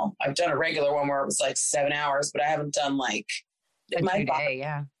final. I've done a regular one where it was like 7 hours, but I haven't done like my body.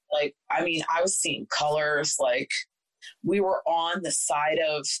 Yeah. Like, I mean, I was seeing colors. Like, we were on the side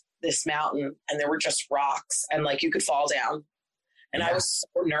of this mountain and there were just rocks and like you could fall down. And I was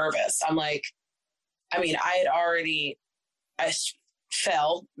so nervous. I'm like, I mean, I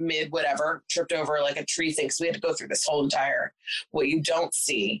fell mid whatever, tripped over like a tree thing. So we had to go through this whole entire, what you don't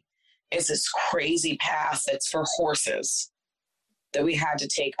see is this crazy path that's for horses that we had to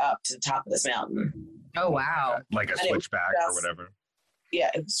take up to the top of this mountain. Oh, wow. Like a switchback or whatever. Yeah,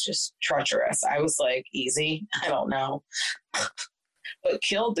 it was just treacherous. I was like, easy. I don't know. But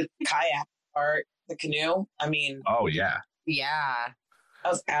killed the kayak part, the canoe. I mean. Oh, yeah. Yeah. I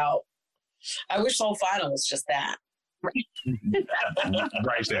was out. I wish the whole final was just that. Right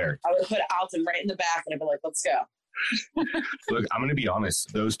there. I would put Alton right in the back and I'd be like, let's go. Look, I'm going to be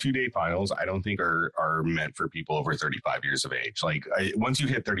honest. Those 2-day finals, I don't think are meant for people over 35 years of age. Like once you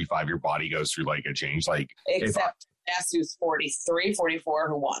hit 35, your body goes through like a change. Like except Nasu's 43, 44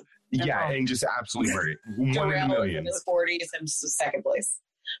 who won. Yeah, and just absolutely murdered. 1 in a million. In his 40s and second place.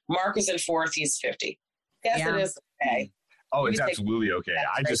 Mark is in fourth. He's 50. Yes, it is okay. Oh, it's absolutely okay.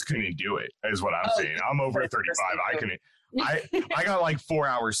 I just couldn't do it, is what I'm saying. I'm over 35. I couldn't. I got like 4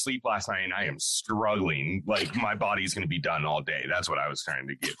 hours sleep last night, and I am struggling. Like my body's going to be done all day. That's what I was trying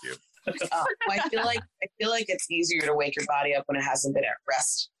to get to. I feel like it's easier to wake your body up when it hasn't been at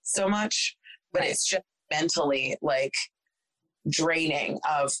rest so much, but it's just mentally like draining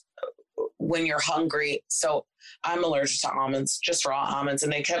of when you're hungry. So I'm allergic to almonds, just raw almonds,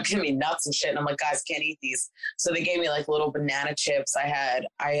 and they kept giving me nuts and shit. And I'm like, guys, can't eat these. So they gave me like little banana chips. I had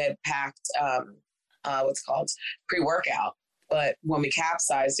packed what's called pre-workout, but when we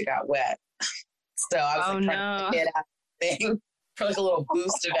capsized, it got wet. So I was trying to get out of the thing. for like a little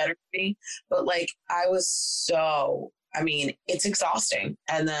boost of energy. But like, it's exhausting.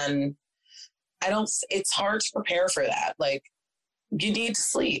 And then it's hard to prepare for that. Like, you need to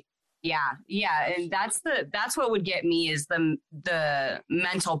sleep. Yeah. And that's what would get me is the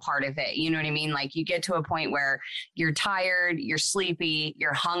mental part of it. You know what I mean? Like, you get to a point where you're tired, you're sleepy,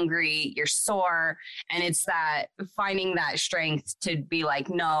 you're hungry, you're sore. And it's that finding that strength to be like,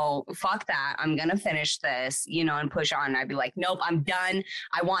 no, fuck that. I'm going to finish this, and push on. And I'd be like, nope, I'm done.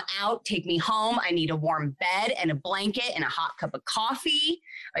 I want out. Take me home. I need a warm bed and a blanket and a hot cup of coffee.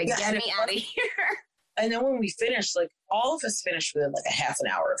 Like, get me out of here. And then when we finished, like, all of us finished within like a half an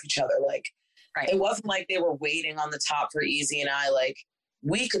hour of each other. Like, right. It wasn't like they were waiting on the top for Easy and I. Like,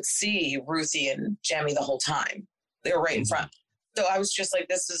 we could see Ruthie and Jemmy the whole time. They were right in front. So I was just like,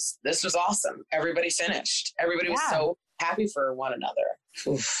 this was awesome. Everybody finished. Everybody was so happy for one another.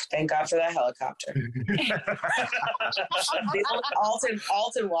 Oof, thank God for that helicopter.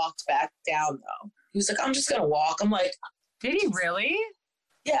 Alton walked back down, though. He was like, I'm just going to walk. I'm like, did he really?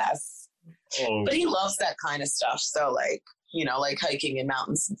 Yes. Oh. But he loves that kind of stuff. So like, like hiking in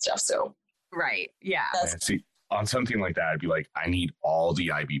mountains and stuff. So. Right. Yeah. See, on something like that, I'd be like, I need all the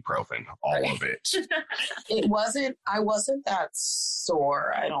ibuprofen, all of it. I wasn't that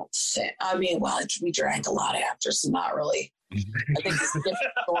sore. I don't think. I mean, we drank a lot after, so not really. I think it's a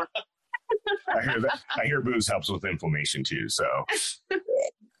different sore. I hear that. I hear booze helps with inflammation too. So.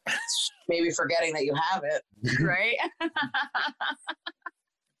 Maybe forgetting that you have it. Right.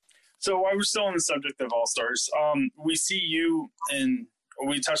 So while we're still on the subject of All-Stars, we see you, and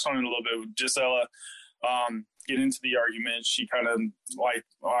we touched on it a little bit with Gisela, get into the argument. She kind of like,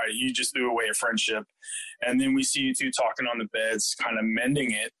 all right, you just threw away a friendship. And then we see you two talking on the beds, kind of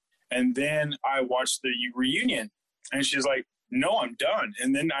mending it. And then I watched the reunion, and she's like, no, I'm done.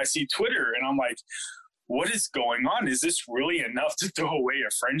 And then I see Twitter, and I'm like, what is going on? Is this really enough to throw away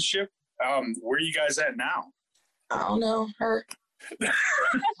a friendship? Where are you guys at now? I don't know. Her.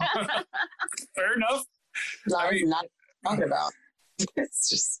 Fair enough. No, I'm not talking about. It's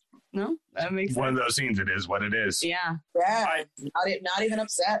just no. That makes one sense. of those scenes. It is what it is. Yeah. Not even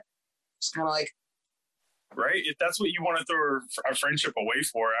upset. Just kind of like, right. If that's what you want to throw a friendship away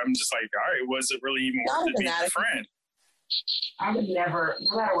for, I'm just like, all right. Was it really even worth it being a friend? I would never,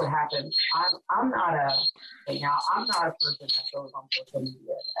 no matter what happens. I'm not a person that goes on social media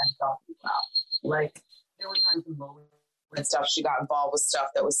and talking about. Like, there were times in moments and stuff, she got involved with stuff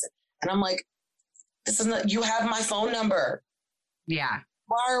that was, and I'm like, this isn't, you have my phone number. Yeah.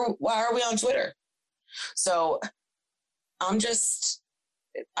 Why are we on Twitter? So I just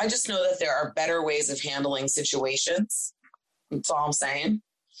know that there are better ways of handling situations. That's all I'm saying.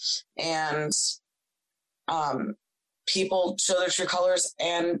 And people show their true colors,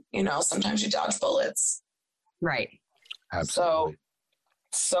 and sometimes you dodge bullets. Right. Absolutely.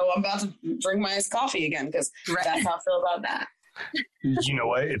 So I'm about to drink my iced coffee again, because that's how I feel about that. You know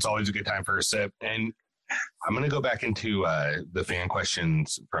what? It's always a good time for a sip. And I'm going to go back into the fan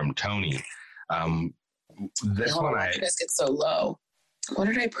questions from Tony. This one, you guys get so low. What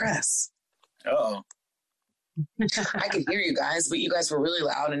did I press? Oh. I could hear you guys, but you guys were really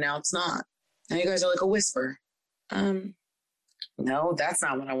loud, and now it's not. Now you guys are like a whisper. No, that's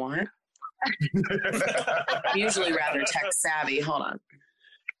not what I want. I'm usually rather tech savvy. Hold on.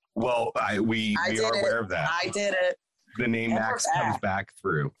 Well, we are aware of that. I did it. The name Max comes back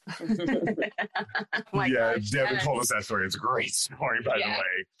through. Yeah, Devin told us that story. It's a great story, by the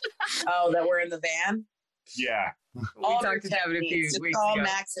way. Oh, that we're in the van? Yeah. We talked to Devin a few weeks ago.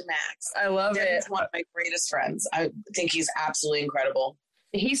 Max and Max. I love Devin's it. One of my greatest friends. I think he's absolutely incredible.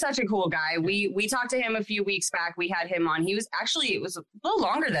 He's such a cool guy. We talked to him a few weeks back. We had him on. He was actually, it was a little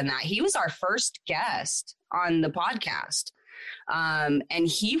longer than that. He was our first guest on the podcast. And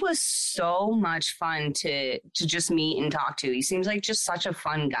he was so much fun to just meet and talk to. He seems like just such a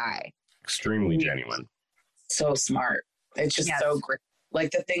fun guy. Extremely genuine. So smart. It's just so great.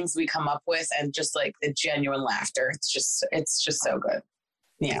 Like the things we come up with, and just like the genuine laughter. It's just so good.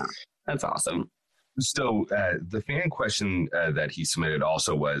 Yeah, that's awesome. So the fan question that he submitted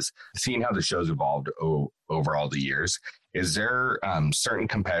also was, seeing how the show's evolved over all the years, is there certain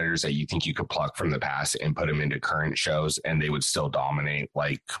competitors that you think you could pluck from the past and put them into current shows and they would still dominate?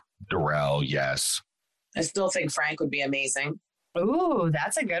 Like Darrell, yes. I still think Frank would be amazing. Ooh,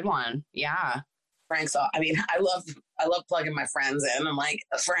 that's a good one. Yeah. Frank's I love plugging my friends in. I'm like,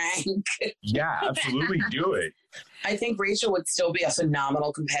 Frank. Yeah, absolutely. Do it. I think Rachel would still be a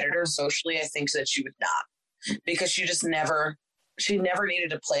phenomenal competitor socially. I think that she would not, because she never needed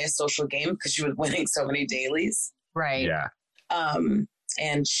to play a social game because she was winning so many dailies. Right. Yeah.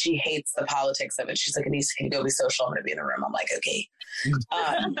 And she hates the politics of it. She's like, Aneesa, can you go be social? I'm going to be in the room. I'm like, okay.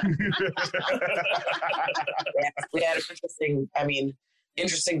 We had an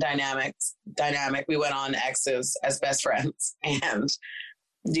interesting dynamic. We went on X's as best friends. And,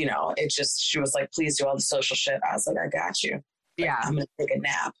 she was like, please do all the social shit. I was like, I got you. Yeah. I'm going to take a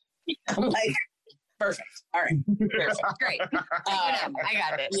nap. I'm like, perfect. All right. Perfect. Great. I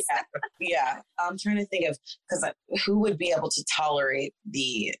got it. Yeah. I'm trying to think of, because who would be able to tolerate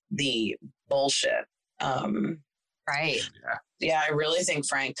the bullshit? Right. Yeah, I really think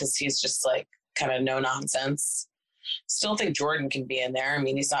Frank, because he's just like kind of no nonsense. Still think Jordan can be in there. I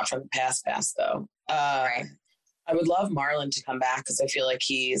mean, he's not from the past though. Right. I would love Marlon to come back because I feel like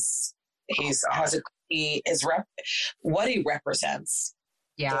what he represents.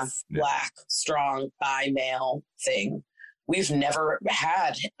 Yeah. The black, strong, bi-male thing. We've never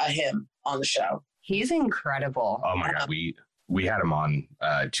had him on the show. He's incredible. Oh my God. We had him on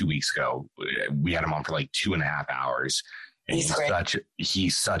 2 weeks ago. We had him on for like 2.5 hours. And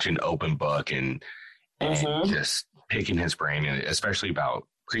he's such an open book and just picking his brain, and especially about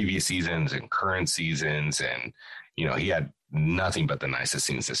previous seasons and current seasons. And, he had nothing but the nicest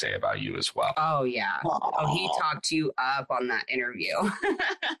things to say about you as well. Oh, yeah. Oh, he talked you up on that interview.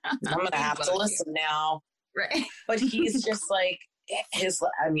 I'm going to have to listen now. Right. But he's just like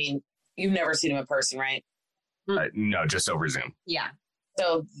you've never seen him in person, right? No, just over Zoom. Yeah.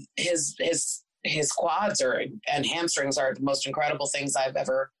 So his quads and hamstrings are the most incredible things I've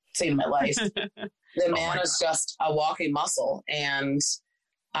ever seen in my life. The man is just a walking muscle. And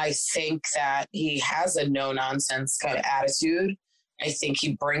I think that he has a no nonsense kind of attitude. I think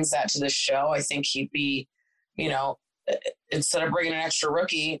he brings that to the show. I think he'd be, instead of bringing an extra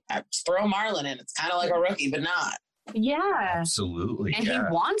rookie, throw Marlon in. It's kind of like a rookie, but not. Yeah, absolutely. And he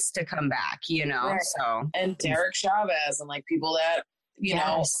wants to come back, Right. So, and Derek Chavez and like people that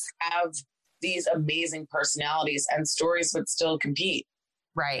have these amazing personalities and stories, but still compete.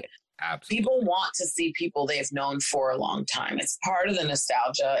 Right. Absolutely. People want to see people they've known for a long time. It's part of the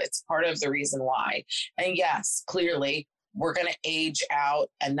nostalgia. It's part of the reason why. And yes, clearly we're going to age out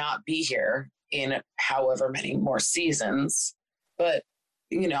and not be here in however many more seasons. But,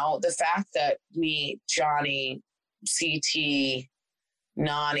 the fact that me, Johnny, CT,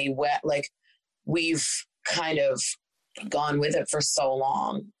 Nani, we've kind of gone with it for so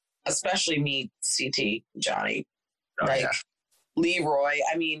long, especially me, CT, Johnny, Leroy.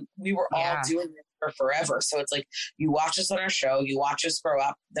 I mean, we were all doing this for forever. So it's like you watch us on our show, you watch us grow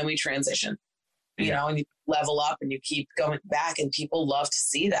up, then we transition, and you level up and you keep going back, and people love to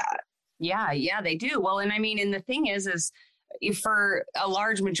see that. Yeah, they do. Well, and I mean, and the thing is for a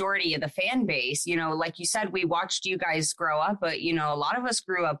large majority of the fan base, like you said, we watched you guys grow up, but, a lot of us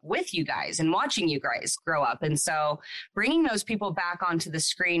grew up with you guys and watching you guys grow up. And so bringing those people back onto the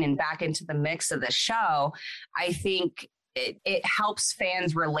screen and back into the mix of the show, I think it helps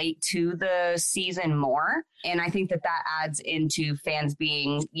fans relate to the season more. And I think that adds into fans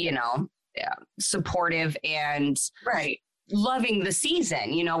being, supportive and loving the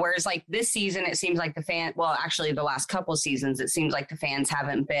season, whereas like this season, it seems like the last couple seasons, it seems like the fans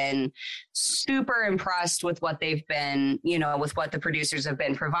haven't been super impressed with what they've been, with what the producers have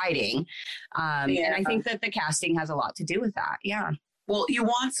been providing. And I think that the casting has a lot to do with that. Yeah. Well, you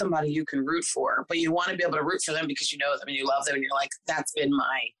want somebody you can root for, but you want to be able to root for them because you know them and you love them and you're like, that's been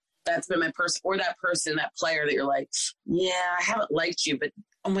my person, or that person, that player that you're like, yeah, I haven't liked you, but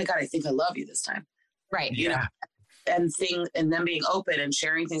oh my God, I think I love you this time. Right. And them being open and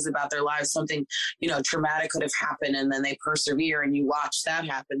sharing things about their lives, something, traumatic could have happened and then they persevere and you watch that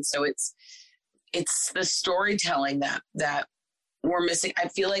happen. So it's the storytelling that we're missing. I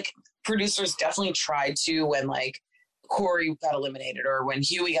feel like producers definitely tried to, when like Corey got eliminated or when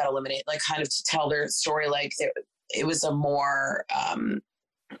Huey got eliminated, like kind of to tell their story, like it was a more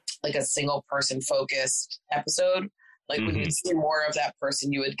like a single person focused episode. Like when you see more of that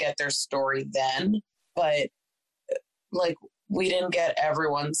person, you would get their story then. But like we didn't get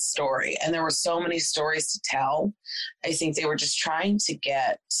everyone's story, and there were so many stories to tell. I think they were just trying to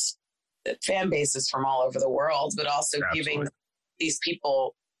get fan bases from all over the world, but also giving these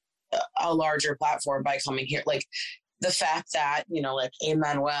people a larger platform by coming here. Like the fact that, like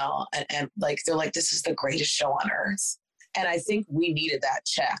Emmanuel and like, they're like, this is the greatest show on earth. And I think we needed that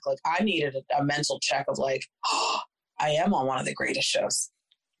check. Like I needed a mental check of like, oh, I am on one of the greatest shows.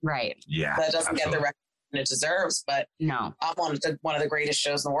 Right. Yeah. That doesn't get the recognition it deserves, but no, I'm on one of the greatest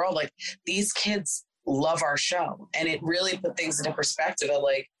shows in the world. Like these kids love our show, and it really put things into perspective of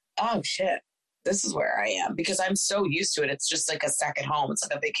like, oh shit, this is where I am, because I'm so used to it. It's just like a second home. It's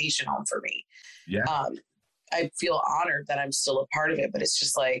like a vacation home for me. Yeah. I feel honored that I'm still a part of it, but it's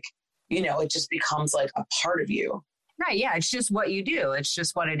just like, you know, it just becomes like a part of you. Right. Yeah. It's just what you do. It's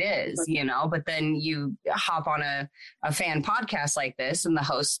just what it is, you know, but then you hop on a fan podcast like this and the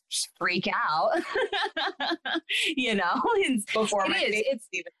hosts freak out, you know, Before my face it's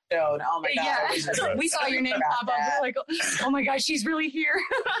even shown. Oh my God. Yeah. We saw your name pop up. We're like, oh my gosh, she's really here.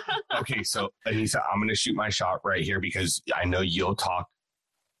 Okay. So Aneesa, I'm going to shoot my shot right here because I know you'll talk.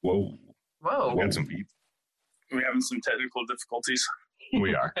 Whoa. We got some beats. We're having some technical difficulties.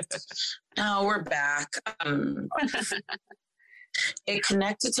 We are. Oh, we're back. It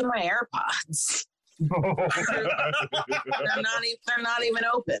connected to my AirPods. They're not even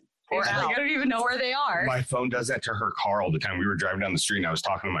open. Or out. I don't even know where they are. My phone does that to her car all the time. We were driving down the street and I was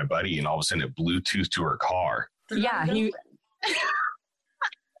talking to my buddy and all of a sudden it Bluetooth to her car. Yeah. I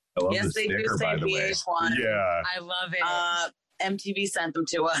love yes, the they sticker, do say by the way. VH1. Yeah. I love it. MTV sent them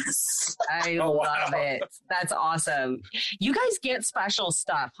to us. I love it. That's awesome. You guys get special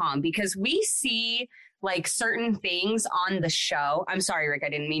stuff, huh? Because we see like certain things on the show. I'm sorry, Rick, I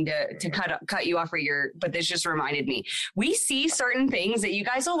didn't mean to cut you off but this just reminded me. We see certain things that you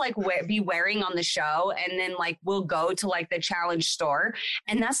guys will like be wearing on the show, and then like we'll go to like the challenge store,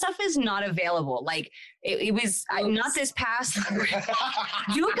 and that stuff is not available. Like it was not this past.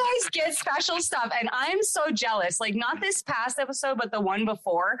 You guys get special stuff, and I'm so jealous. Like not this past episode, but the one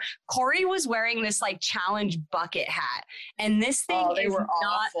before. Corey was wearing this like challenge bucket hat, and this thing they is were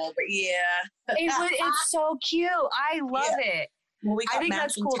not awful, but yeah. It's so cute. I love it. Well, we got I think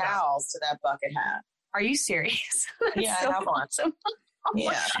that's matching cool, towels to that bucket hat. Are you serious? Yeah, so I have one. awesome.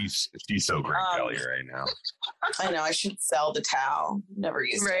 Yeah. She's so great, Kelly, right now. I know. I should sell the towel. Never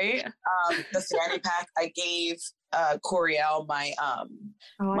used it. The fanny pack I gave Coriel my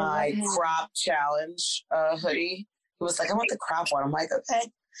my crop challenge hoodie. He was like, I want the crop one. I'm like, okay.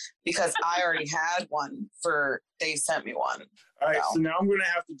 Because I already had one they sent me one. All right, so now I'm going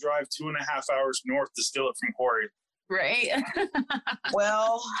to have to drive 2.5 hours north to steal it from Corey. Right.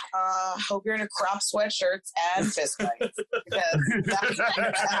 Well, hope you're in a crop sweatshirts and fist fights because that's not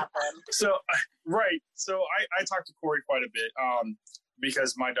going to happen. So, right. So I talked to Corey quite a bit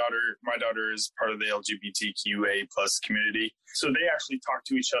because my daughter is part of the LGBTQA plus community. So they actually talk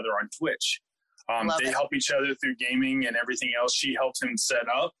to each other on Twitch. They help each other through gaming and everything else. She helped him set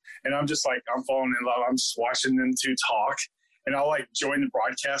up. And I'm just like, I'm falling in love. I'm just watching them two talk. And I'll like join the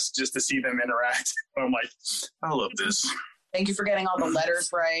broadcast just to see them interact. And I'm like, I love this. Thank you for getting all the letters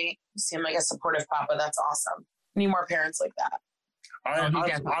right. You seem like a supportive papa. That's awesome. Need more parents like that. I'm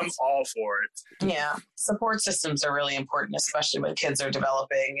all for it. Yeah. Support systems are really important, especially when kids are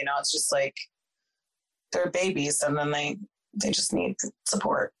developing. You know, it's just like they're babies and then they just need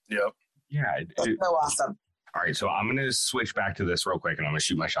support. Yep. Yeah. It's so awesome. All right. So I'm going to switch back to this real quick and I'm going to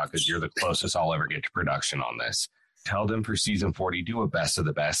shoot my shot because you're the closest I'll ever get to production on this. Tell them for season 40, do a best of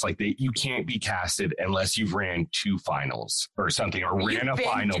the best. Like you can't be casted unless you've ran 2 finals or something, or ran a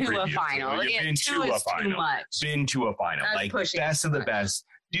final. You've been to a final. Been to a final. That's like best of the best.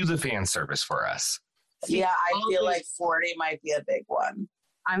 Do the fan service for us. Yeah, I feel like 40 might be a big one.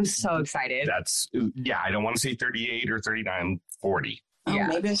 I'm so excited. I don't want to say 38 or 39, 40. Oh, yeah.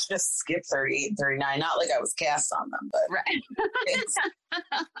 Maybe I should just skip 38, 39. Not like I was cast on them, but right.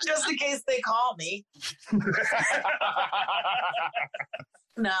 Just in case they call me.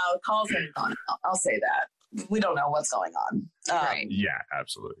 No, calls ain't on. I'll say that. We don't know what's going on. Right. Yeah,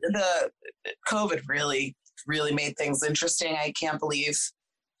 absolutely. The COVID really, really made things interesting. I can't believe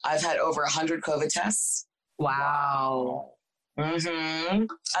I've had over 100 COVID tests. Wow. Mm-hmm.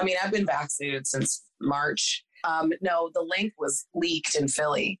 I mean, I've been vaccinated since March. No, the link was leaked in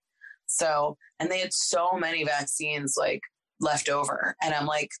Philly. So, and they had so many vaccines like left over. And I'm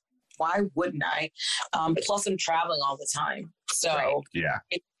like, why wouldn't I? Plus I'm traveling all the time. So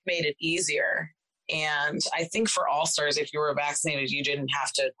it made it easier. And I think for All-Stars, if you were vaccinated, you didn't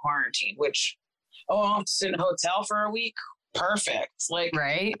have to quarantine, which, I'm just in a hotel for a week. Perfect. Like,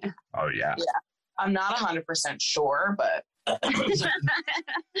 right. Oh yeah. Yeah. I'm not 100% sure, but the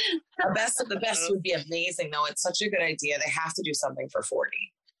best of the best would be amazing, though. It's such a good idea. They have to do something for 40.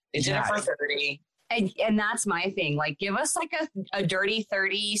 They did it for 30. And that's my thing. Like, give us like a Dirty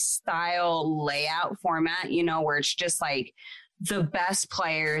 30 style layout format, you know, where it's just like the best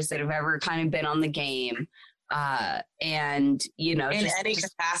players that have ever kind of been on the game. And, you know, in any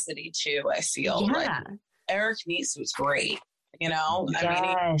capacity, too, I feel like Eric Neese was great. You know, I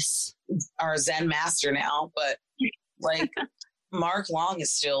mean, he's our Zen master now, but like Mark Long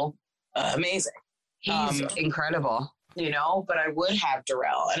is still amazing. He's incredible, you know, but I would have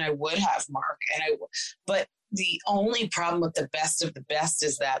Darrell and I would have Mark but the only problem with the best of the best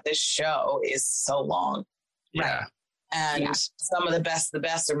is that this show is so long. Yeah. And some of the best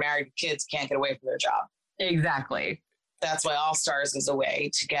are married with kids, can't get away from their job. Exactly. That's why All Stars is a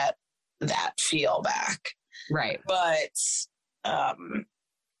way to get that feel back. Right. But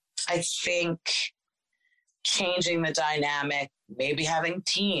I think changing the dynamic, maybe having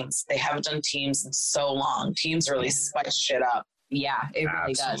teams. They haven't done teams in so long. Teams really spice shit up. Yeah, it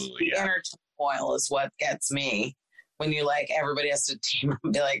really does. The inner turmoil is what gets me when you like everybody has to team up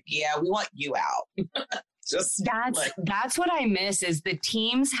and be like, yeah, we want you out. That's what I miss is the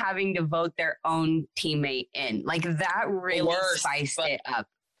teams having to vote their own teammate in. Like that really spiced it up.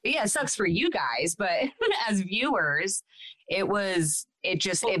 Yeah, it sucks for you guys, but as viewers, it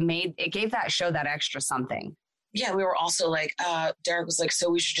gave that show that extra something. Yeah, we were also like, Derek was like, so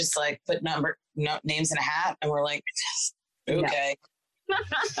we should just like put names in a hat, and we're like, okay.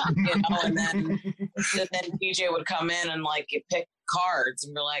 And then DJ would come in and like you pick cards,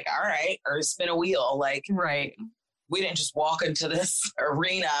 and we're like, all right, or spin a wheel. Like, right. We didn't just walk into this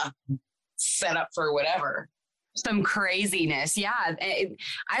arena set up for whatever. Some craziness. Yeah.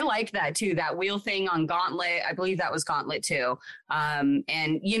 I like that too. That wheel thing on Gauntlet. I believe that was Gauntlet too. And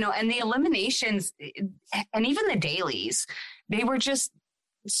the eliminations and even the dailies, they were just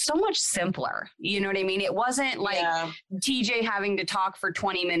so much simpler. You know what I mean? It wasn't like TJ having to talk for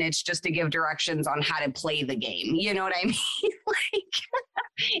 20 minutes just to give directions on how to play the game. You know what I mean?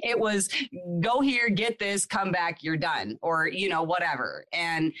 It was go here, get this, come back, you're done, or, whatever.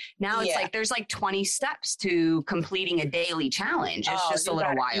 And now it's like, there's like 20 steps to completing a daily challenge. It's just a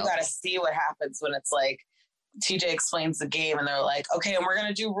little wild. You got to see what happens when it's like, TJ explains the game and they're like, okay, and we're going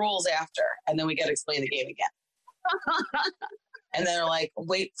to do rules after. And then we get to explain the game again. And they're like,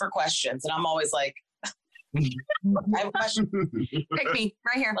 wait for questions. And I'm always like, I have a question. Pick me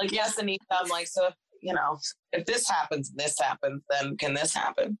right here. Like, yes, Aneesa. I'm like, so, if this happens, then can this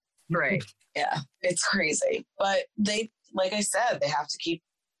happen? Right. Yeah, it's crazy. But they, like I said, they have to keep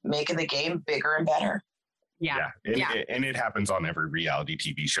making the game bigger and better. Yeah. And it happens on every reality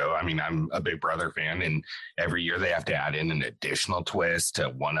TV show. I mean, I'm a Big Brother fan, and every year they have to add in an additional twist to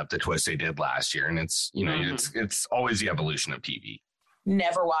one up the twist they did last year. And it's, it's always the evolution of TV.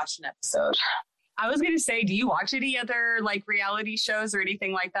 Never watched an episode. I was going to say, do you watch any other like reality shows or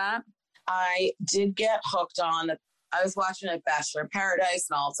anything like that? I did get hooked on. I was watching like Bachelor in Paradise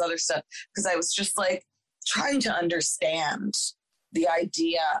and all this other stuff because I was just like trying to understand the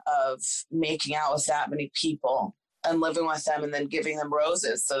idea of making out with that many people and living with them and then giving them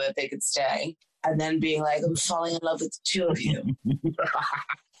roses so that they could stay. And then being like, I'm falling in love with the two of you.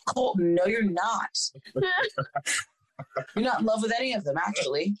 Colton, no, you're not. You're not in love with any of them,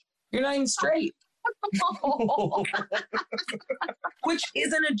 actually. You're not even straight. Which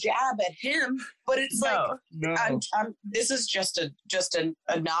isn't a jab at him, but it's this is just a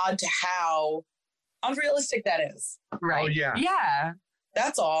nod to how unrealistic that is. Right. Oh, yeah. Yeah.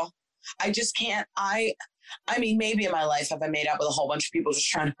 That's all. I just can't. I mean, maybe in my life have I made out with a whole bunch of people just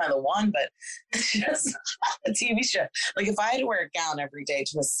trying to find the one, but it's just a TV show. Like if I had to wear a gown every day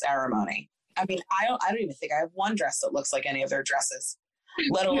to a ceremony, I mean, I don't even think I have one dress that looks like any of their dresses.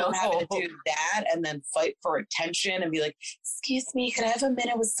 Let alone having to do that and then fight for attention and be like, excuse me, could I have a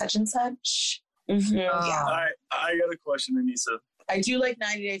minute with such and such? Mm-hmm. Yeah. I got a question, Aneesa. I do like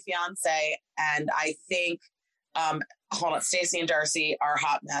 90 Day Fiance, and I think, hold on, Stacey and Darcy are a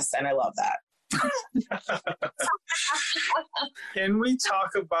hot mess, and I love that. Can we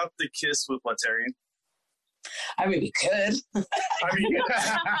talk about the kiss with Latarian? I mean, we could. I mean,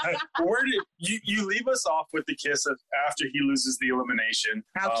 where did you leave us off with the kiss after he loses the elimination?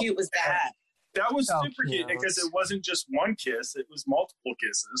 How cute was that? That was so super cute because it wasn't just one kiss; it was multiple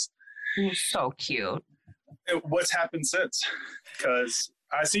kisses. So cute. What's happened since? Because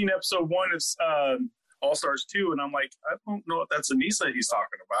I seen episode 1 of All Stars 2, and I'm like, I don't know if that's Aneesa he's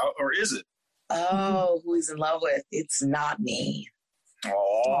talking about, or is it? Oh, who he's in love with? It's not me.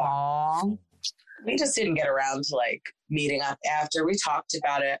 Aww. We just didn't get around to like meeting up after. We talked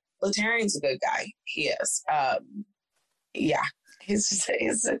about it. Latarian's a good guy. He is. Yeah, he's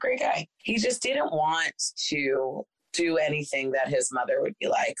a great guy. He just didn't want to do anything that his mother would be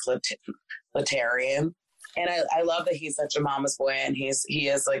like, Latarian. And I love that he's such a mama's boy, and he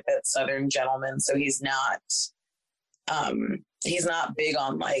is like that Southern gentleman. So he's not big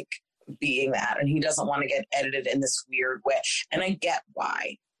on like being that, and he doesn't want to get edited in this weird way. And I get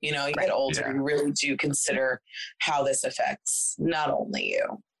why. You get older, you really do consider how this affects not only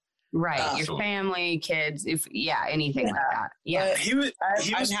you. Right. Your family, kids, anything like that. Yeah. He was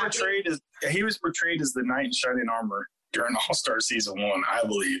portrayed as the knight in shining armor during All-Star season 1, I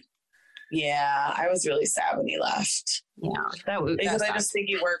believe. Yeah, I was really sad when he left. Yeah, because I just think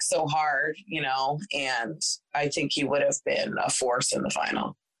he worked so hard, and I think he would have been a force in the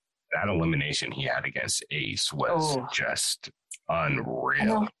final. That elimination he had against Ace was just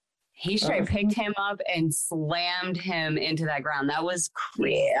unreal. He straight picked him up and slammed him into that ground. That was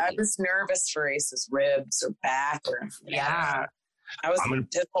crazy. Yeah, I was nervous for Ace's ribs or back or I was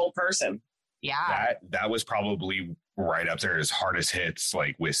his whole person. Yeah. That was probably right up there as hardest hits,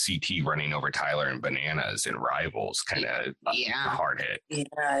 like with CT running over Tyler and Bananas and Rivals, kind of hard hit. Yeah,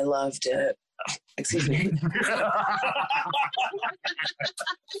 I loved it. Excuse me.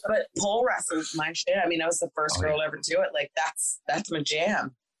 But pole wrestling's my shit. I mean, I was the first girl to ever do it. Like that's my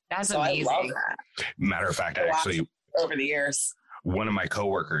jam. That's amazing. I love that. Matter of fact, actually, over the years, one of my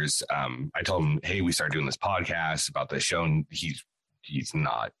coworkers, I told him, "Hey, we started doing this podcast about this show," and he's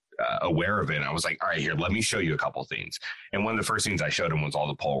not aware of it. And I was like, all right, here, let me show you a couple things. And one of the first things I showed him was all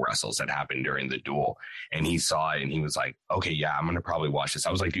the pole wrestles that happened during the duel. And he saw it and he was like, okay, yeah, I'm going to probably watch this.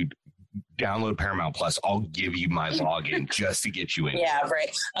 I was like, dude, download Paramount Plus. I'll give you my login just to get you in. Yeah, right.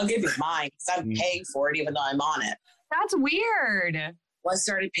 I'll give you mine because I'm paying for it even though I'm on it. That's weird. Well, I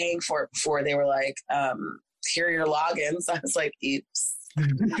started paying for it before they were like, here are your logins. I was like, oops.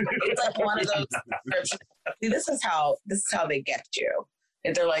 It's like one of those subscriptions. See, this is how they get you.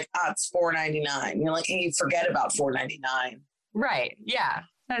 If they're like, it's $4.99, you're like, hey, you forget about $4.99. Right. Yeah.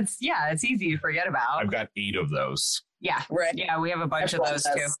 It's easy to forget about. I've got 8 of those. Yeah. Right. Yeah, we have a bunch of those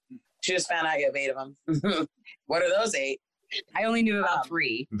too. She just found out you have 8 of them. What are those 8? I only knew about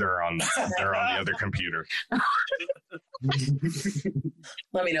 3. They're on the other computer.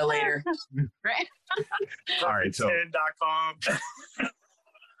 Let me know later. Right. All right. So. .com.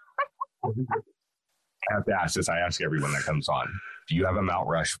 I have to ask this. I ask everyone that comes on. Do you have a Mount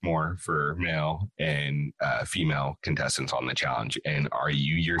Rushmore for male and female contestants on the challenge? And are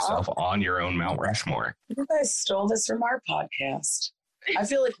you yourself on your own Mount Rushmore? You guys stole this from our podcast. I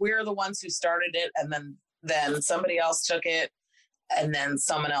feel like we're the ones who started it, and then somebody else took it, and then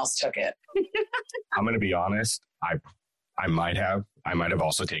someone else took it. I'm going to be honest. I might have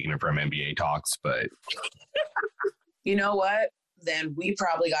also taken it from NBA Talks, but you know what? Then we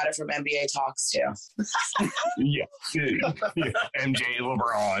probably got it from NBA Talks too. yeah. MJ,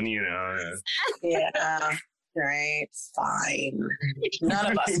 LeBron, Yeah, right. Fine.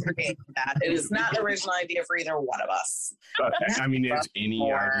 None of us are getting that. It is not an original idea for either one of us. I mean, is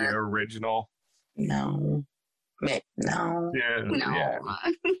any idea original? No. No. Yeah. No. Yeah.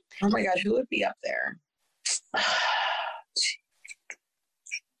 Oh my God, who would be up there?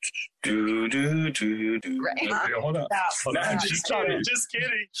 Right. Hold on. No, just kidding. Just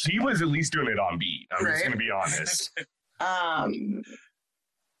kidding. She was at least doing it on beat. I'm just going to be honest.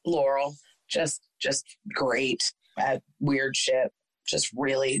 Laurel, just great at weird shit. Just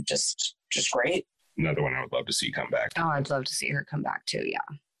really, just great. Another one I would love to see come back. Oh, I'd love to see her come back too. Yeah.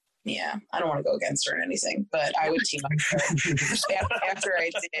 Yeah, I don't want to go against her in anything, but I would team up with her. After I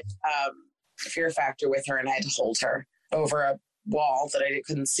did Fear Factor with her and I had to hold her over a wall that I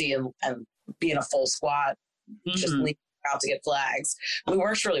couldn't see and be in a full squat, just leaning out to get flags. We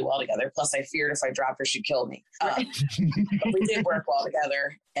worked really well together. Plus, I feared if I dropped her, she'd kill me. But we did work well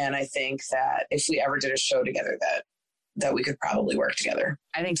together, and I think that if we ever did a show together, that we could probably work together.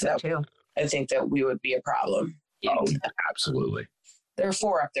 I think so too. I think that we would be a problem. Oh, absolutely. There are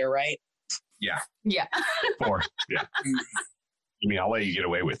 4 up there, right? Yeah. Yeah. 4. Yeah. I mean, I'll let you get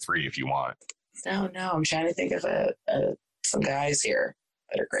away with 3 if you want. No. I'm trying to think of some guys here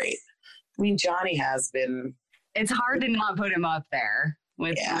that are great. I mean, Johnny has been. It's hard to not put him up there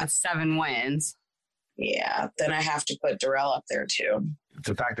with 7 wins. Yeah. Then I have to put Darrell up there too.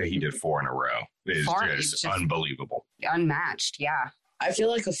 The fact that he did 4 in a row is just unbelievable. Unmatched. Yeah. I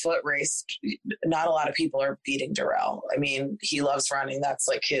feel like a foot race, not a lot of people are beating Darrell. I mean, he loves running. That's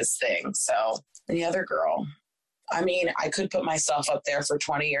like his thing. So the other girl, I mean, I could put myself up there for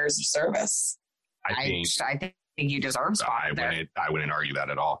 20 years of service. I think you deserve a spot there. I wouldn't argue that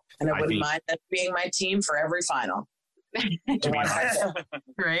at all. And I wouldn't mind that being my team for every final. To be honest,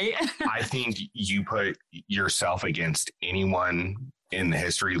 right? I think you put yourself against anyone in the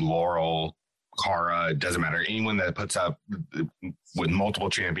history, Laurel, Cara, doesn't matter, anyone that puts up with multiple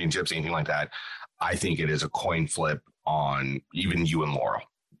championships, anything like that. I think it is a coin flip on even you and Laurel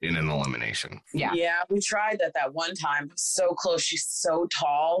in an elimination. Yeah, we tried that one time. So close. She's so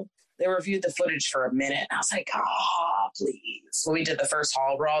tall. They reviewed the footage for a minute. And I was like, please. So we did the first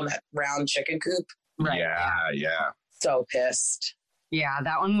hall brawl in that round chicken coop. Right. Yeah. So pissed. Yeah,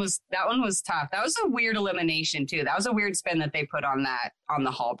 that one was tough. That was a weird elimination too. That was a weird spin that they put on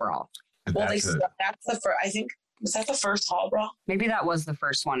the hall brawl. Well, that's the first. I think Was that the first Hall Brawl? Maybe that was the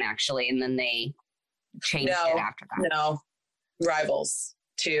first one, actually, and then they changed it after that. No. Rivals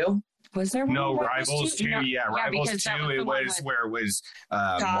 2. Was there one? No, Rivals 2. No. Yeah, Rivals 2. It was where it was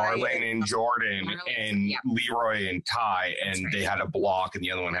Marlon and Jordan and Leroy and Ty, and they had a block, and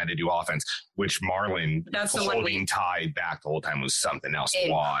the other one had to do offense, which Marlon holding Ty back the whole time was something else to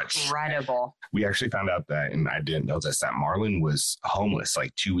watch. Incredible. We actually found out that, and I didn't know this, that Marlon was homeless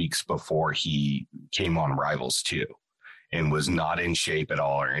like 2 weeks before he came on Rivals 2 and was not in shape at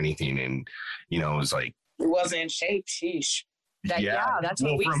all or anything. And, you know, it was like, he wasn't in shape. Sheesh. That's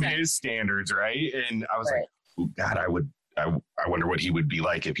what we from said. his standards, right? And I was like, oh, God, I wonder what he would be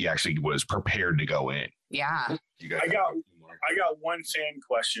like if he actually was prepared to go in. Yeah. I got one fan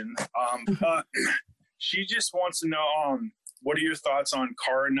question. She just wants to know, what are your thoughts on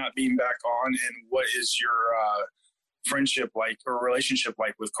Cara not being back on, and what is your friendship like or relationship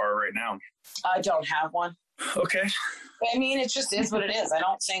like with Cara right now? I don't have one. Okay. I mean, it just is what it is. I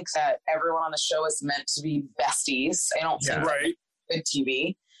don't think that everyone on the show is meant to be besties. I don't think that's good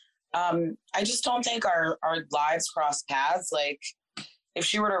TV. I just don't think our lives cross paths. Like, if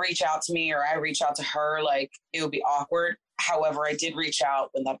she were to reach out to me or I reach out to her, like, it would be awkward. However, I did reach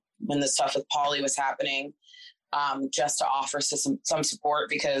out when the stuff with Pauly was happening, just to offer some support,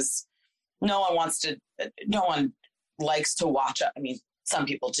 because no one likes to watch. I mean, some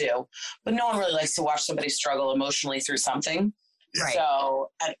people do, but no one really likes to watch somebody struggle emotionally through something. Right. So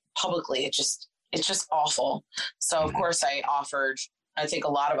publicly, it's just awful. So of course I think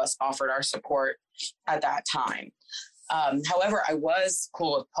a lot of us offered our support at that time. However, I was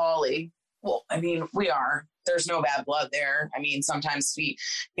cool with Pauly. Well, I mean, there's no bad blood there. I mean, sometimes he,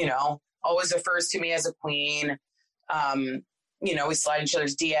 always refers to me as a queen. We slide each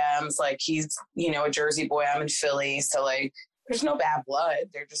other's DMs. Like, he's, a Jersey boy. I'm in Philly. So, like, there's no bad blood.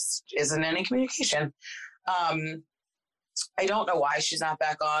 There just isn't any communication. I don't know why she's not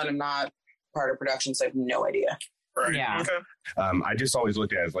back on. I'm not part of production, so I have no idea. Right. Yeah. Okay. I just always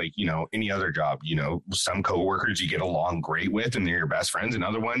looked at it as like, any other job, some coworkers you get along great with and they're your best friends, and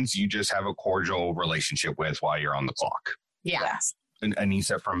other ones you just have a cordial relationship with while you're on the clock. Yeah. Yes. And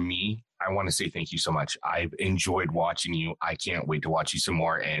Aneesa, from me, I want to say thank you so much. I've enjoyed watching you. I can't wait to watch you some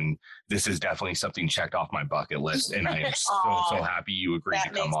more. And this is definitely something checked off my bucket list. And I am so happy you agreed to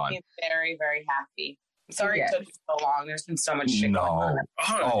come on. That makes me very, very happy. Sorry it took so long. There's been so much shit going on.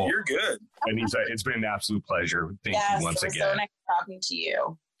 Oh, you're good. Aneesa, it's been an absolute pleasure. Thank you once again. So nice talking to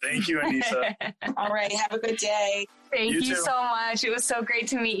you. Thank you, Aneesa. All right. Have a good day. Thank you so much. It was so great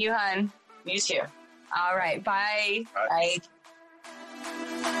to meet you, hon. You too. All right. Bye. Bye.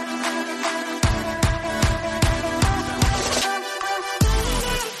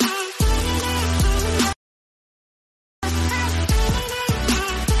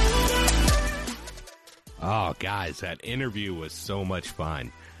 Oh, guys, that interview was so much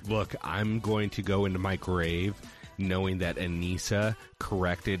fun. Look, I'm going to go into my grave knowing that Aneesa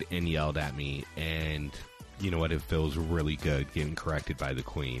corrected and yelled at me. And you know what? It feels really good getting corrected by the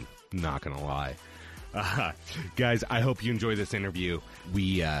queen. Not going to lie. Guys, I hope you enjoyed this interview.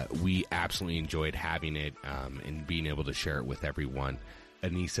 We absolutely enjoyed having it and being able to share it with everyone.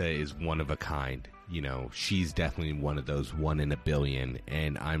 Aneesa is one of a kind. She's definitely one of those 1 in a billion.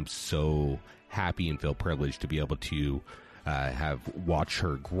 And I'm so happy and feel privileged to be able to have watched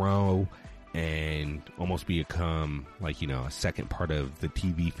her grow and almost become a second part of the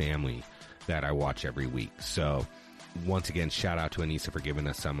TV family that I watch every week. So once again, shout out to Aneesa for giving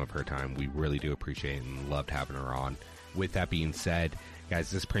us some of her time. We really do appreciate it and loved having her on. With that being said,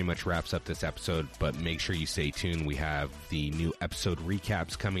 guys, this pretty much wraps up this episode, but make sure you stay tuned. We have the new episode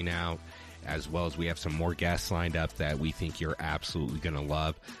recaps coming out, as well as we have some more guests lined up that we think you're absolutely going to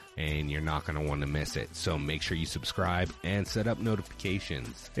love and you're not going to want to miss it. So make sure you subscribe and set up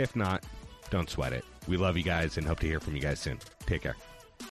notifications. If not, don't sweat it. We love you guys and hope to hear from you guys soon. Take care.